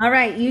day. All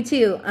right. You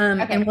too.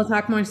 Okay. And we'll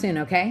talk more soon.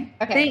 Okay.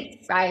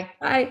 Thanks. Bye.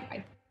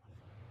 Bye.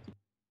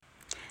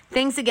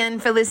 Thanks again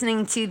for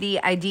listening to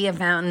The Idea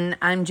Fountain.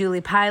 I'm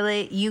Julie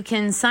Pilot. You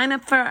can sign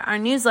up for our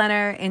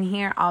newsletter and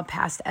hear all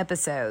past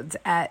episodes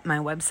at my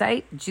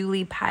website,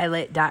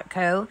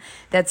 juliepilot.co.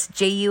 That's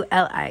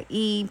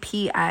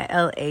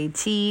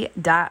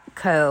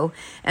JULIEPILAT.co.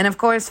 And of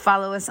course,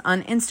 follow us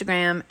on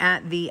Instagram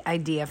at The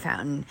Idea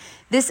Fountain.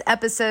 This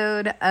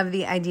episode of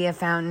The Idea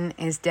Fountain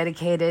is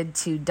dedicated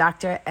to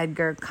Dr.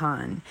 Edgar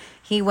Kahn.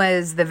 He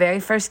was the very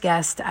first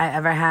guest I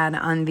ever had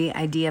on The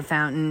Idea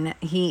Fountain.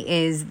 He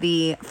is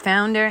the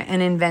founder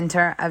and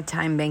inventor of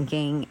time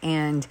banking,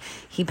 and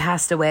he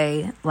passed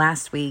away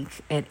last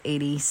week at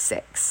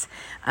 86.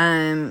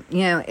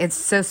 It's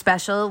so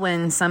special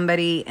when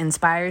somebody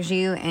inspires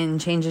you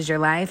and changes your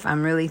life.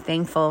 I'm really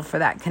thankful for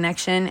that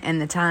connection and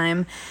the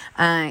time.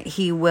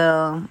 He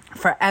will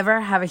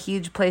forever have a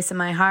huge place in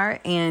my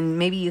heart, and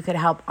maybe you could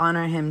help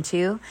honor him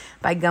too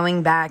by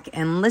going back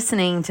and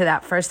listening to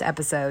that first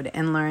episode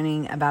and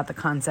learning about the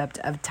concept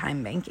of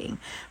time banking.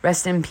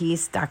 Rest in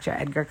peace, Dr.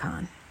 Edgar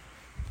Kahn.